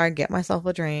the bar, get myself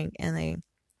a drink, and then,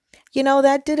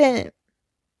 that didn't,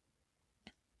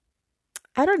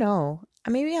 I don't know.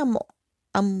 Maybe I'm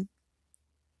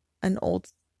an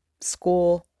old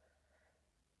school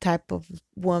type of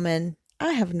woman.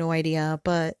 I have no idea,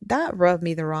 but that rubbed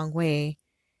me the wrong way.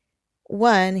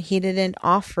 One, he didn't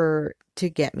offer to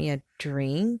get me a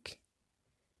drink,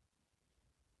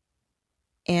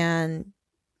 and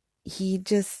he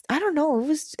just, I don't know,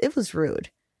 it was rude.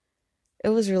 It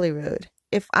was really rude.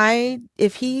 If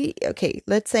he, okay,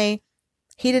 let's say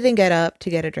he didn't get up to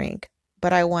get a drink,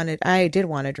 but I did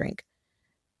want a drink,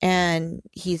 and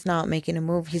he's not making a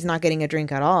move, he's not getting a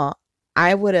drink at all.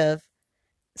 I would have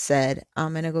said,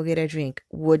 I'm gonna go get a drink.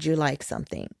 Would you like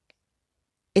something?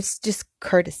 It's just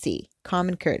courtesy,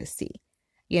 common courtesy,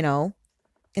 you know?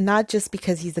 And not just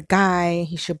because he's a guy,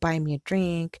 he should buy me a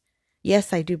drink.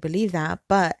 Yes, I do believe that,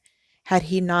 but had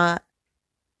he not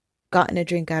gotten a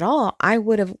drink at all, I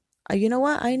would have, you know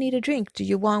what? I need a drink. Do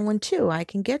you want one too? I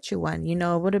can get you one.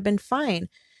 It would have been fine.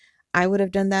 I would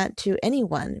have done that to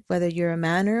anyone, whether you're a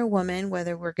man or a woman,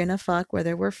 whether we're gonna fuck,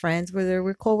 whether we're friends, whether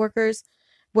we're coworkers,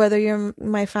 whether you're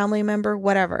my family member,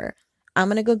 whatever. I'm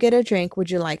gonna go get a drink. Would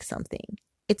you like something?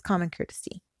 It's common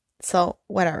courtesy. So,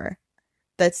 whatever.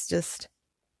 That's just,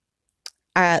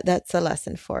 that's a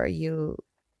lesson for you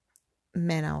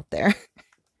men out there.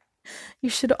 You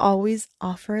should always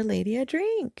offer a lady a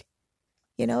drink.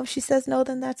 If she says no,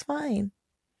 then that's fine.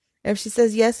 If she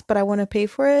says yes, but I want to pay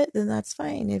for it, then that's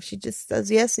fine. If she just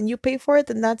says yes and you pay for it,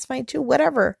 then that's fine too.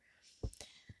 Whatever.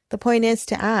 The point is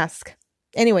to ask.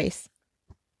 Anyways,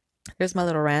 here's my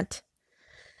little rant.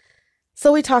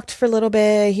 So we talked for a little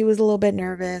bit. He was a little bit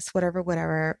nervous, whatever,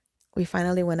 whatever. We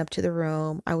finally went up to the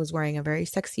room. I was wearing a very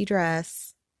sexy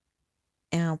dress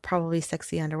and probably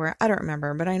sexy underwear. I don't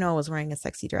remember, but I know I was wearing a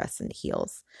sexy dress and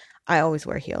heels. I always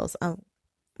wear heels. I'm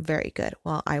very good.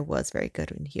 Well, I was very good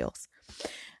in heels.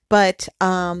 But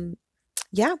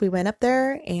yeah, we went up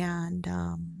there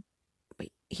and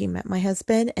he met my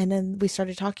husband, and then we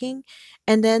started talking,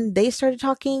 and then they started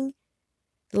talking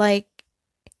like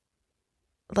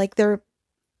they're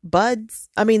buds.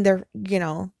 I mean, they're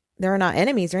not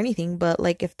enemies or anything, but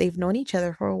like if they've known each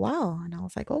other for a while. And I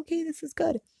was like, okay, this is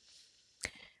good.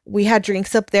 We had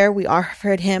drinks up there. We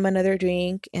offered him another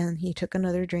drink, and he took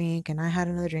another drink, and I had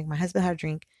another drink. My husband had a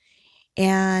drink.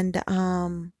 And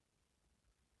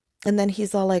then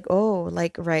he's all like, oh,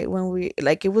 like right when we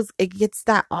like it gets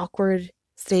that awkward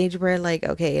stage where like,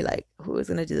 okay, like who is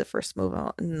gonna do the first move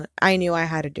out? And I knew I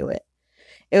had to do it.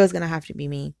 It was gonna have to be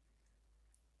me.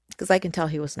 Because I can tell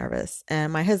he was nervous.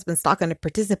 And my husband's not gonna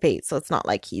participate, so it's not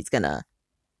like he's gonna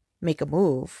make a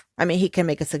move. I mean, he can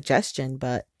make a suggestion,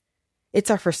 but it's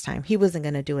our first time. He wasn't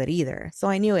gonna do it either. So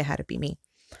I knew it had to be me.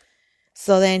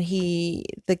 So then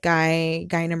the guy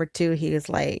number two, he was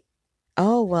like,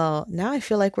 oh, well, now I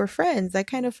feel like we're friends. I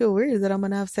kind of feel weird that I'm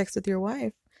going to have sex with your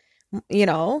wife,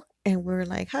 And we're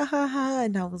like, ha ha ha.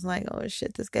 And I was like, oh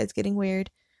shit, this guy's getting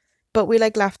weird. But we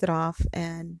like laughed it off.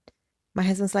 And my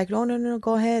husband's like, no, no, no,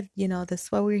 go ahead. This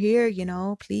is why we're here.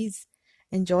 Please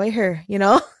enjoy her.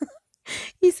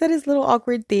 He said his little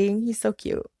awkward thing. He's so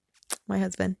cute. My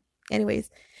husband. Anyways.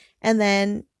 And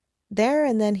then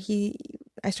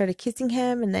I started kissing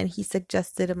him, and then he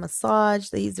suggested a massage.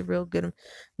 That he's a real good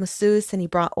masseuse, and he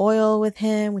brought oil with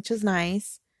him, which was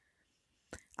nice.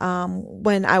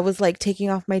 When I was like taking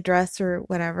off my dress or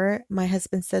whatever, my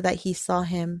husband said that he saw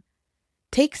him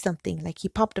take something, like he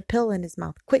popped a pill in his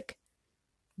mouth quick,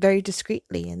 very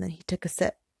discreetly, and then he took a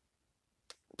sip.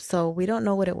 So we don't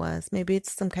know what it was. Maybe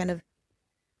it's some kind of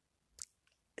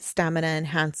stamina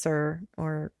enhancer,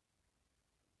 or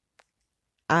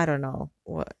I don't know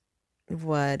what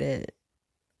it,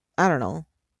 I don't know,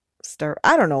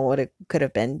 I don't know what it could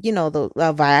have been. The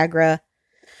Viagra,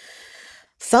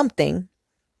 something.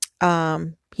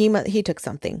 He took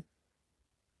something.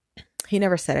 He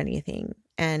never said anything,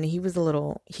 and he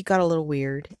got a little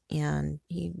weird, and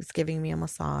he was giving me a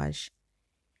massage,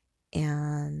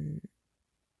 and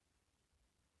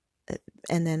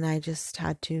then I just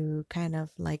had to kind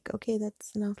of like, okay,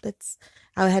 that's enough.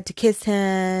 I had to kiss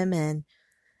him, and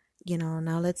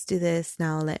now let's do this.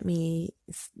 Now let me,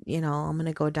 I'm going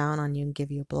to go down on you and give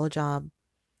you a blowjob.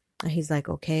 And he's like,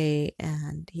 okay.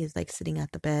 And he's like sitting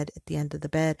at the end of the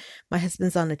bed. My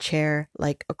husband's on a chair,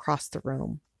 like across the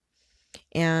room.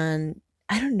 And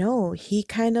I don't know, he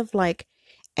kind of like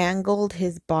angled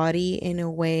his body in a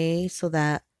way so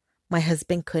that my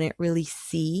husband couldn't really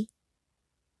see.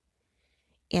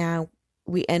 And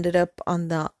we ended up on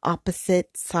the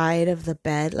opposite side of the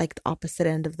bed, like the opposite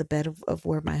end of the bed of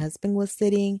where my husband was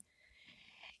sitting.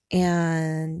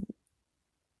 And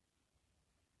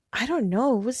I don't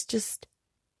know, it was just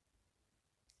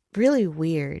really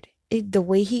weird. The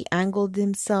way he angled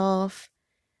himself,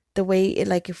 the way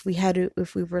like if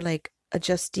we were like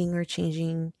adjusting or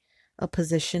changing a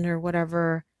position or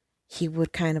whatever, he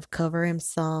would kind of cover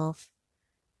himself.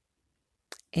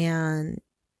 And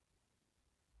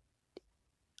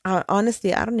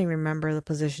honestly, I don't even remember the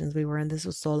positions we were in. This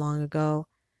was so long ago.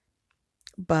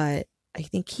 But I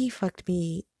think he fucked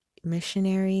me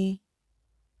missionary.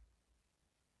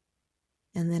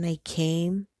 And then I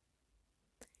came.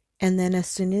 And then as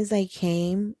soon as I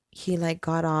came, he like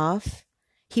got off.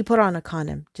 He put on a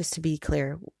condom, just to be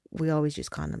clear. We always use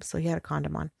condoms. So he had a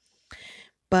condom on.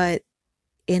 But,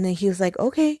 and then he was like,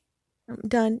 okay, I'm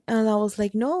done. And I was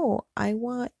like, no, I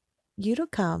want you to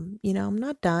come. I'm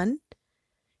not done.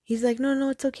 He's like, no, no,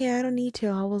 it's okay. I don't need to.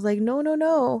 I was like, no, no,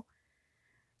 no.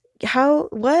 How,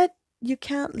 what? You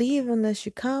can't leave unless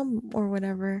you come or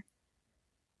whatever.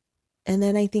 And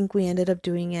then I think we ended up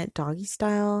doing it doggy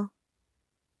style.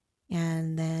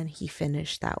 And then he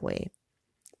finished that way.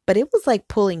 But it was like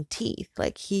pulling teeth.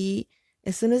 Like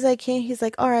as soon as I came, he's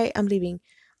like, all right, I'm leaving.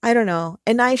 I don't know.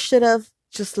 And I should have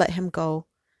just let him go.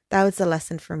 That was a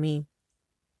lesson for me.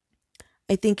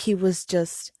 I think he was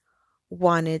just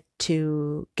wanted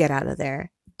to get out of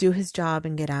there, do his job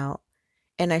and get out.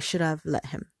 And I should have let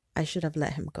him. I should have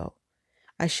let him go.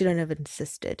 I shouldn't have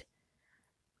insisted.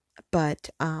 But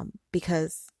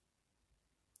because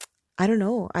I don't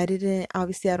know. I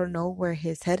don't know where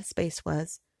his headspace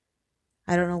was.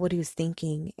 I don't know what he was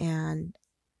thinking. And,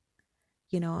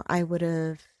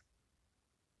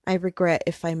 I regret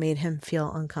if I made him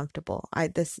feel uncomfortable.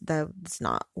 That's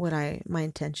not my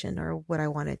intention or what I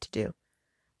wanted to do.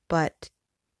 But,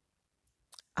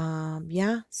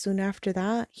 yeah, soon after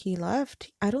that, he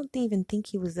left. I don't even think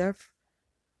he was there.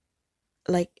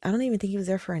 I don't even think he was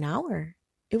there for an hour.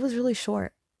 It was really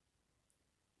short.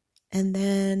 And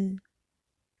then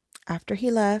after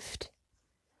he left,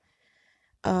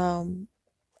 um,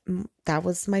 that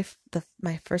was my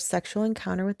first sexual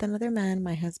encounter with another man.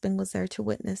 My husband was there to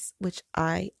witness, which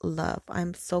I love.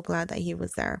 I'm so glad that he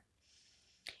was there.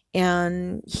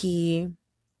 And he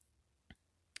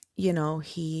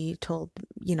told,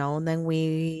 and then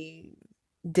we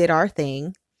did our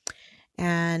thing,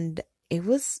 and it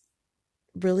was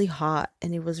really hot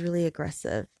and it was really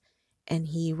aggressive. And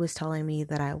he was telling me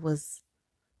that I was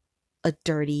a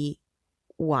dirty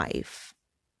wife.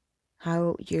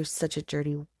 How you're such a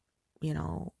dirty,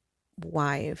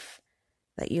 wife,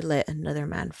 that you let another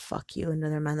man fuck you,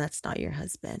 another man that's not your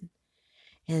husband.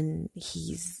 And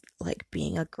he's like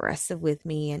being aggressive with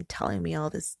me and telling me all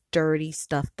this dirty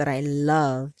stuff that I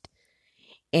loved,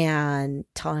 and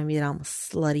telling me that I'm a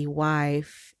slutty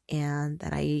wife and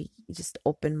that I just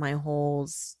opened my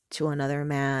holes to another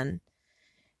man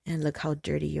and look how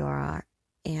dirty you are.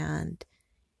 And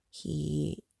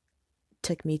he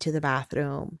took me to the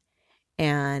bathroom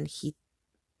and he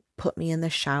put me in the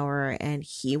shower and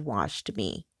he washed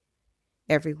me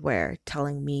everywhere,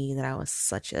 telling me that I was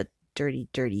such a dirty,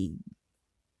 dirty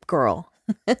girl,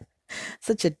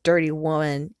 such a dirty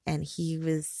woman. And he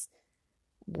was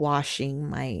washing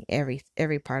my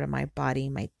every part of my body,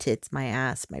 my tits, my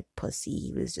ass, my pussy.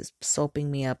 He was just soaping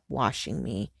me up, washing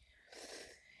me.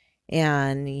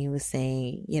 And he was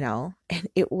saying, and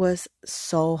it was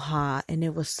so hot and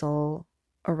it was so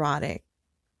erotic.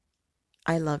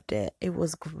 I loved it. It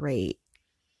was great.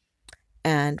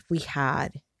 And we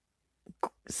had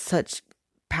such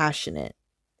passionate,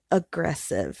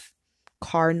 aggressive,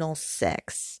 carnal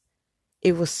sex.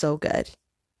 It was so good.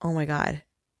 Oh my God.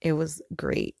 It was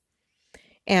great.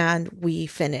 And we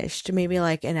finished maybe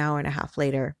like an hour and a half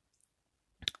later.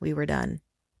 We were done.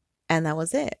 And that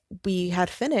was it. We had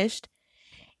finished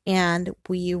and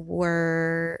we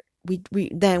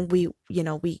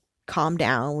calmed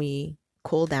down, we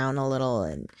cooled down a little,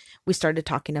 and we started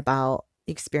talking about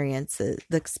the experience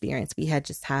we had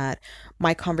just had,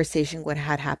 my conversation, what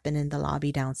had happened in the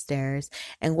lobby downstairs,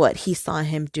 and what he saw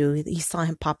him do. He saw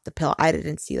him pop the pill. I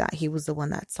didn't see that. He was the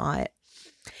one that saw it.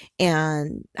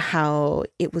 And how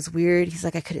it was weird. He's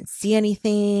like, I couldn't see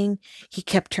anything. He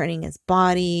kept turning his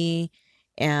body.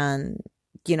 And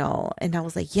and I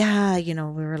was like, yeah, we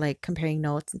were like comparing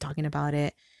notes and talking about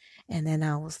it. And then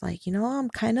I was like, I'm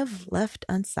kind of left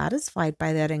unsatisfied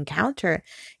by that encounter.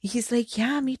 He's like,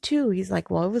 yeah, me too. He's like,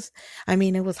 well, it was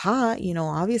hot,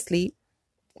 obviously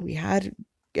we had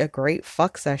a great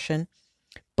fuck session,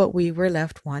 but we were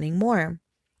left wanting more.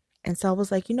 And so I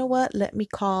was like, you know what? Let me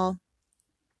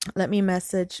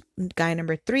message guy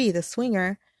number 3, the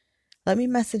swinger. Let me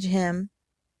message him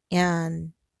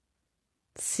and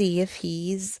see if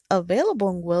he's available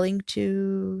and willing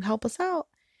to help us out.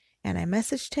 And I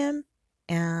messaged him,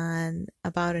 and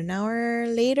about an hour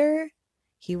later,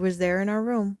 he was there in our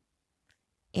room.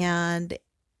 And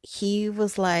he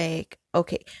was like,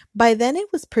 okay. By then it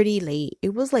was pretty late.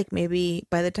 It was like maybe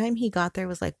by the time he got there, it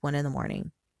was like 1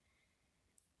 a.m.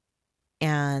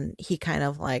 and he kind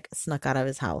of like snuck out of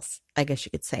his house, I guess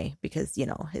you could say, because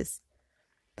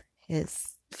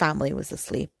his family was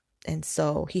asleep, and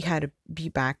so he had to be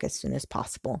back as soon as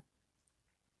possible.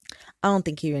 I don't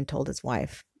think he even told his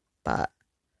wife, but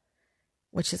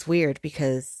which is weird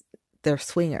because they're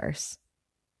swingers.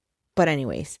 But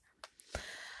anyways,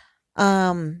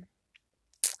 um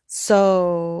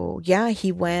so yeah,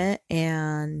 he went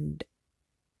and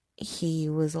he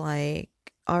was like,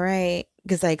 all right,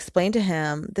 because I explained to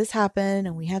him this happened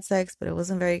and we had sex, but it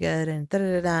wasn't very good and da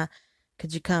da da da.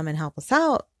 Could you come and help us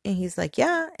out? And he's like,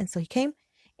 yeah. And so he came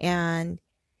and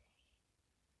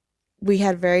we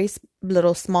had very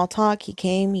little small talk. He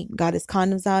came, he got his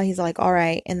condoms out. He's like, all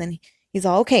right. And then he's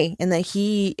all okay. And then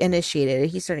he initiated it.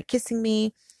 He started kissing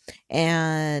me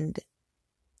and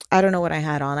I don't know what I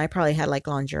had on. I probably had like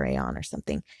lingerie on or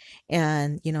something.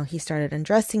 And, he started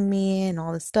undressing me and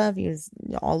all this stuff. He was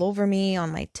all over me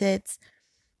on my tits,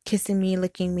 kissing me,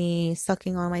 licking me,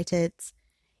 sucking on my tits.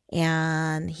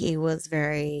 And he was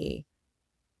very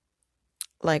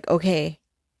like, okay,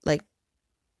 like,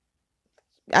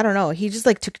 I don't know. He just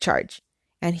like took charge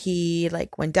and he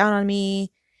like went down on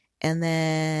me. And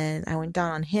then I went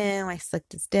down on him. I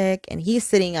sucked his dick and he's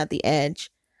sitting at the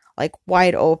edge, like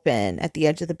wide open at the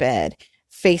edge of the bed,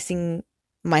 facing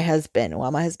my husband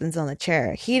while my husband's on the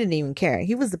chair. He didn't even care.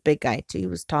 He was a big guy too. He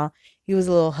was tall. He was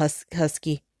a little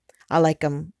husky. I like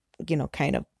him,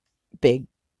 kind of big,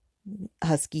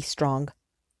 husky, strong.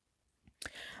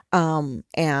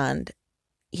 And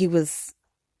he was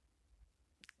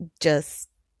just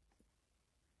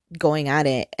going at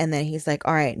it, and then he's like,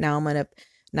 all right, now I'm gonna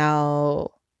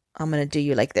do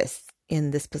you like this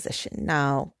in this position.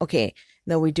 Now, okay,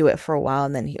 then we do it for a while,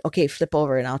 and then okay, flip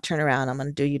over and I'll turn around, I'm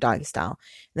gonna do you doggy style.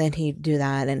 And then he'd do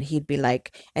that, and he'd be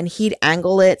like, and he'd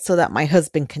angle it so that my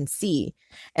husband can see,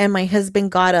 and my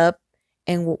husband got up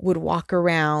and would walk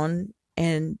around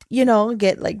and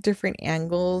get like different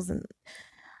angles, and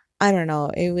I don't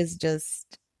know, it was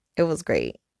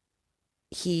great.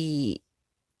 He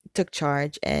took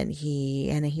charge, and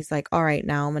he's like, all right,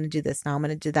 now I'm gonna do this, now I'm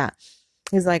gonna do that.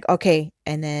 He's like, okay.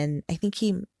 And then I think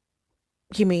he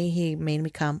made me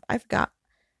come. I forgot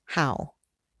how.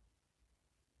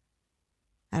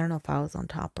 I don't know if I was on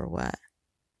top or what.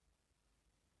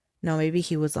 No, maybe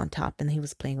he was on top and he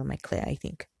was playing with my clit, I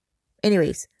think.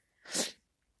 Anyways,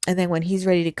 and then when he's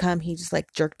ready to come, he just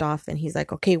like jerked off and he's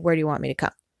like, okay, where do you want me to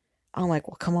come? I'm like,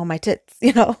 well, come on my tits.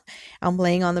 I'm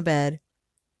laying on the bed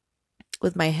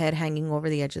with my head hanging over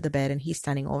the edge of the bed and he's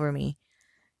standing over me.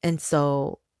 And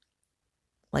so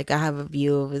like I have a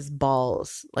view of his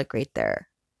balls like right there,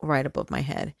 right above my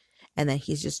head. And then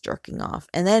he's just jerking off.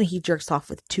 And then he jerks off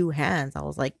with two hands. I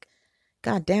was like,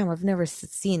 God damn, I've never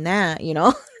seen that,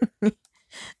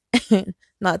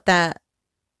 Not that,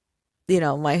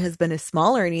 my husband is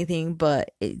small or anything,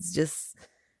 but it's just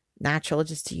natural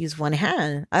just to use one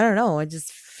hand. I don't know. It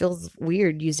just feels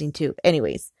weird using two.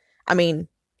 Anyways, I mean,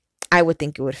 I would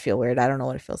think it would feel weird. I don't know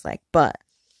what it feels like, but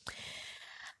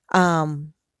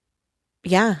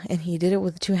yeah, and he did it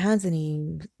with two hands and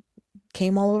he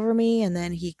came all over me, and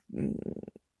then he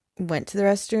went to the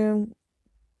restroom,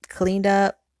 cleaned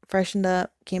up, freshened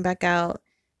up, came back out,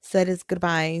 said his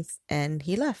goodbyes, and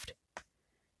he left.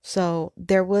 So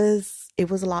it was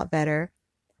a lot better.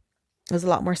 It was a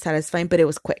lot more satisfying, but it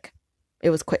was quick.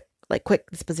 It was quick, like quick,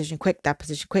 this position, quick, that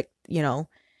position, quick,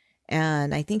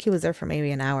 And I think he was there for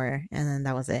maybe an hour, and then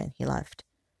that was it. He left.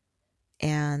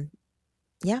 And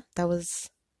yeah,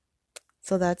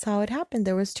 so that's how it happened.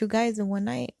 There was two guys in one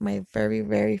night, my very,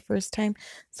 very first time.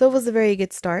 So it was a very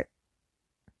good start.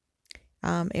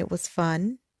 It was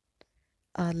fun.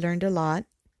 Learned a lot.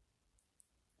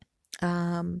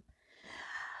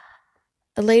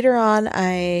 Later on,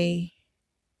 I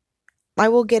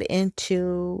will get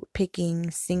into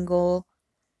picking single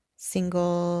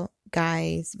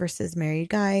guys versus married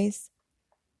guys.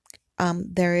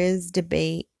 There is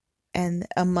debate, and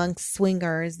amongst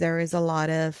swingers, there is a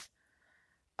lot of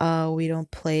we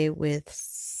don't play with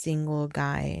single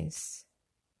guys.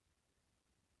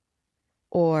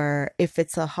 Or if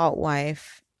it's a hot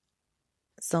wife,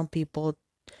 some people,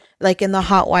 like in the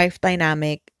hot wife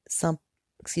dynamic, some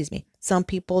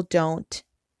people don't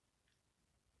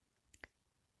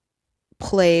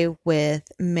play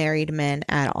with married men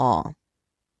at all.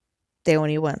 They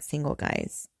only want single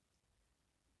guys.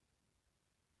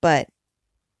 But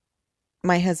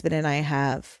my husband and I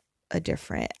have a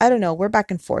different, I don't know, we're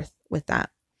back and forth with that.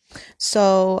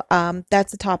 So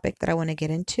that's a topic that I want to get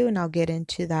into, and I'll get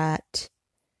into that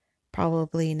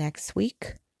probably next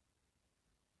week.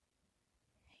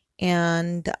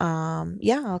 And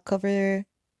yeah, I'll cover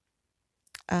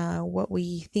what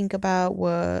we think about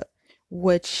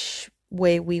which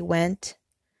way we went.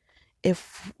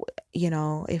 If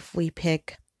we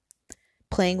pick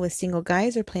playing with single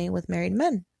guys or playing with married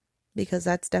men, because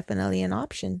that's definitely an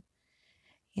option.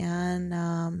 And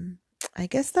I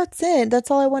guess that's it.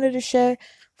 That's all I wanted to share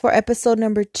for episode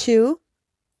number 2.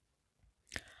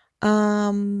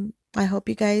 I hope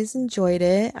you guys enjoyed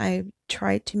it. I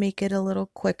tried to make it a little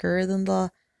quicker than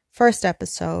the first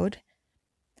episode.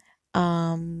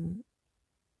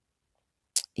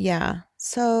 Yeah.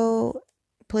 So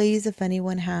please, if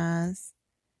anyone has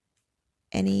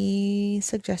any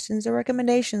suggestions or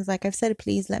recommendations, like I've said,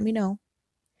 please let me know.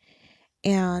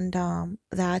 And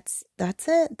that's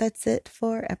it. That's it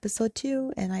for episode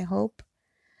 2, and I hope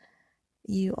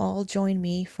you all join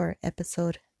me for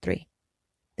episode 3.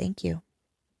 Thank you.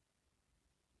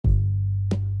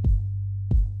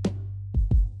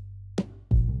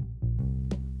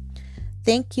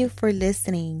 Thank you for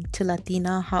listening to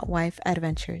Latina Hotwife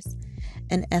Adventures,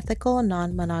 an ethical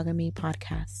non-monogamy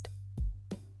podcast.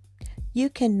 You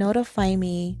can notify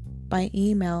me by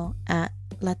email at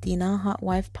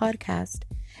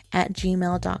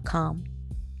latinahotwifepodcast@gmail.com.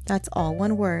 That's all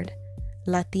one word,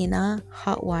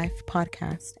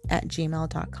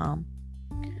 latinahotwifepodcast@gmail.com.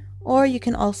 Or you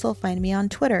can also find me on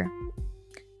Twitter.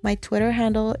 My Twitter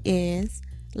handle is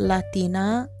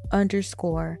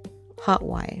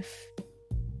Latina_hotwife.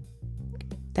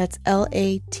 That's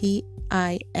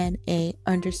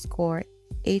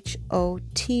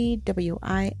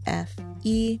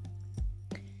LATINA_HOTWIFE.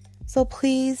 So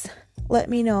please let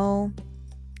me know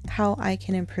how I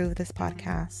can improve this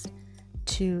podcast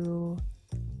to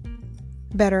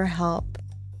better help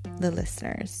the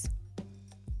listeners.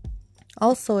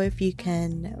 Also, if you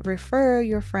can refer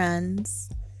your friends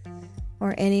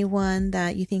or anyone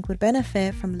that you think would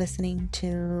benefit from listening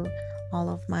to all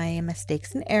of my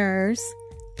mistakes and errors,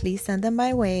 please send them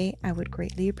my way. I would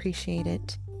greatly appreciate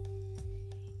it.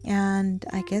 And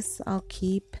I guess I'll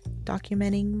keep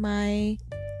documenting my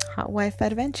hot wife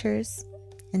adventures.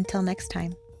 Until next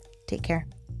time, take care.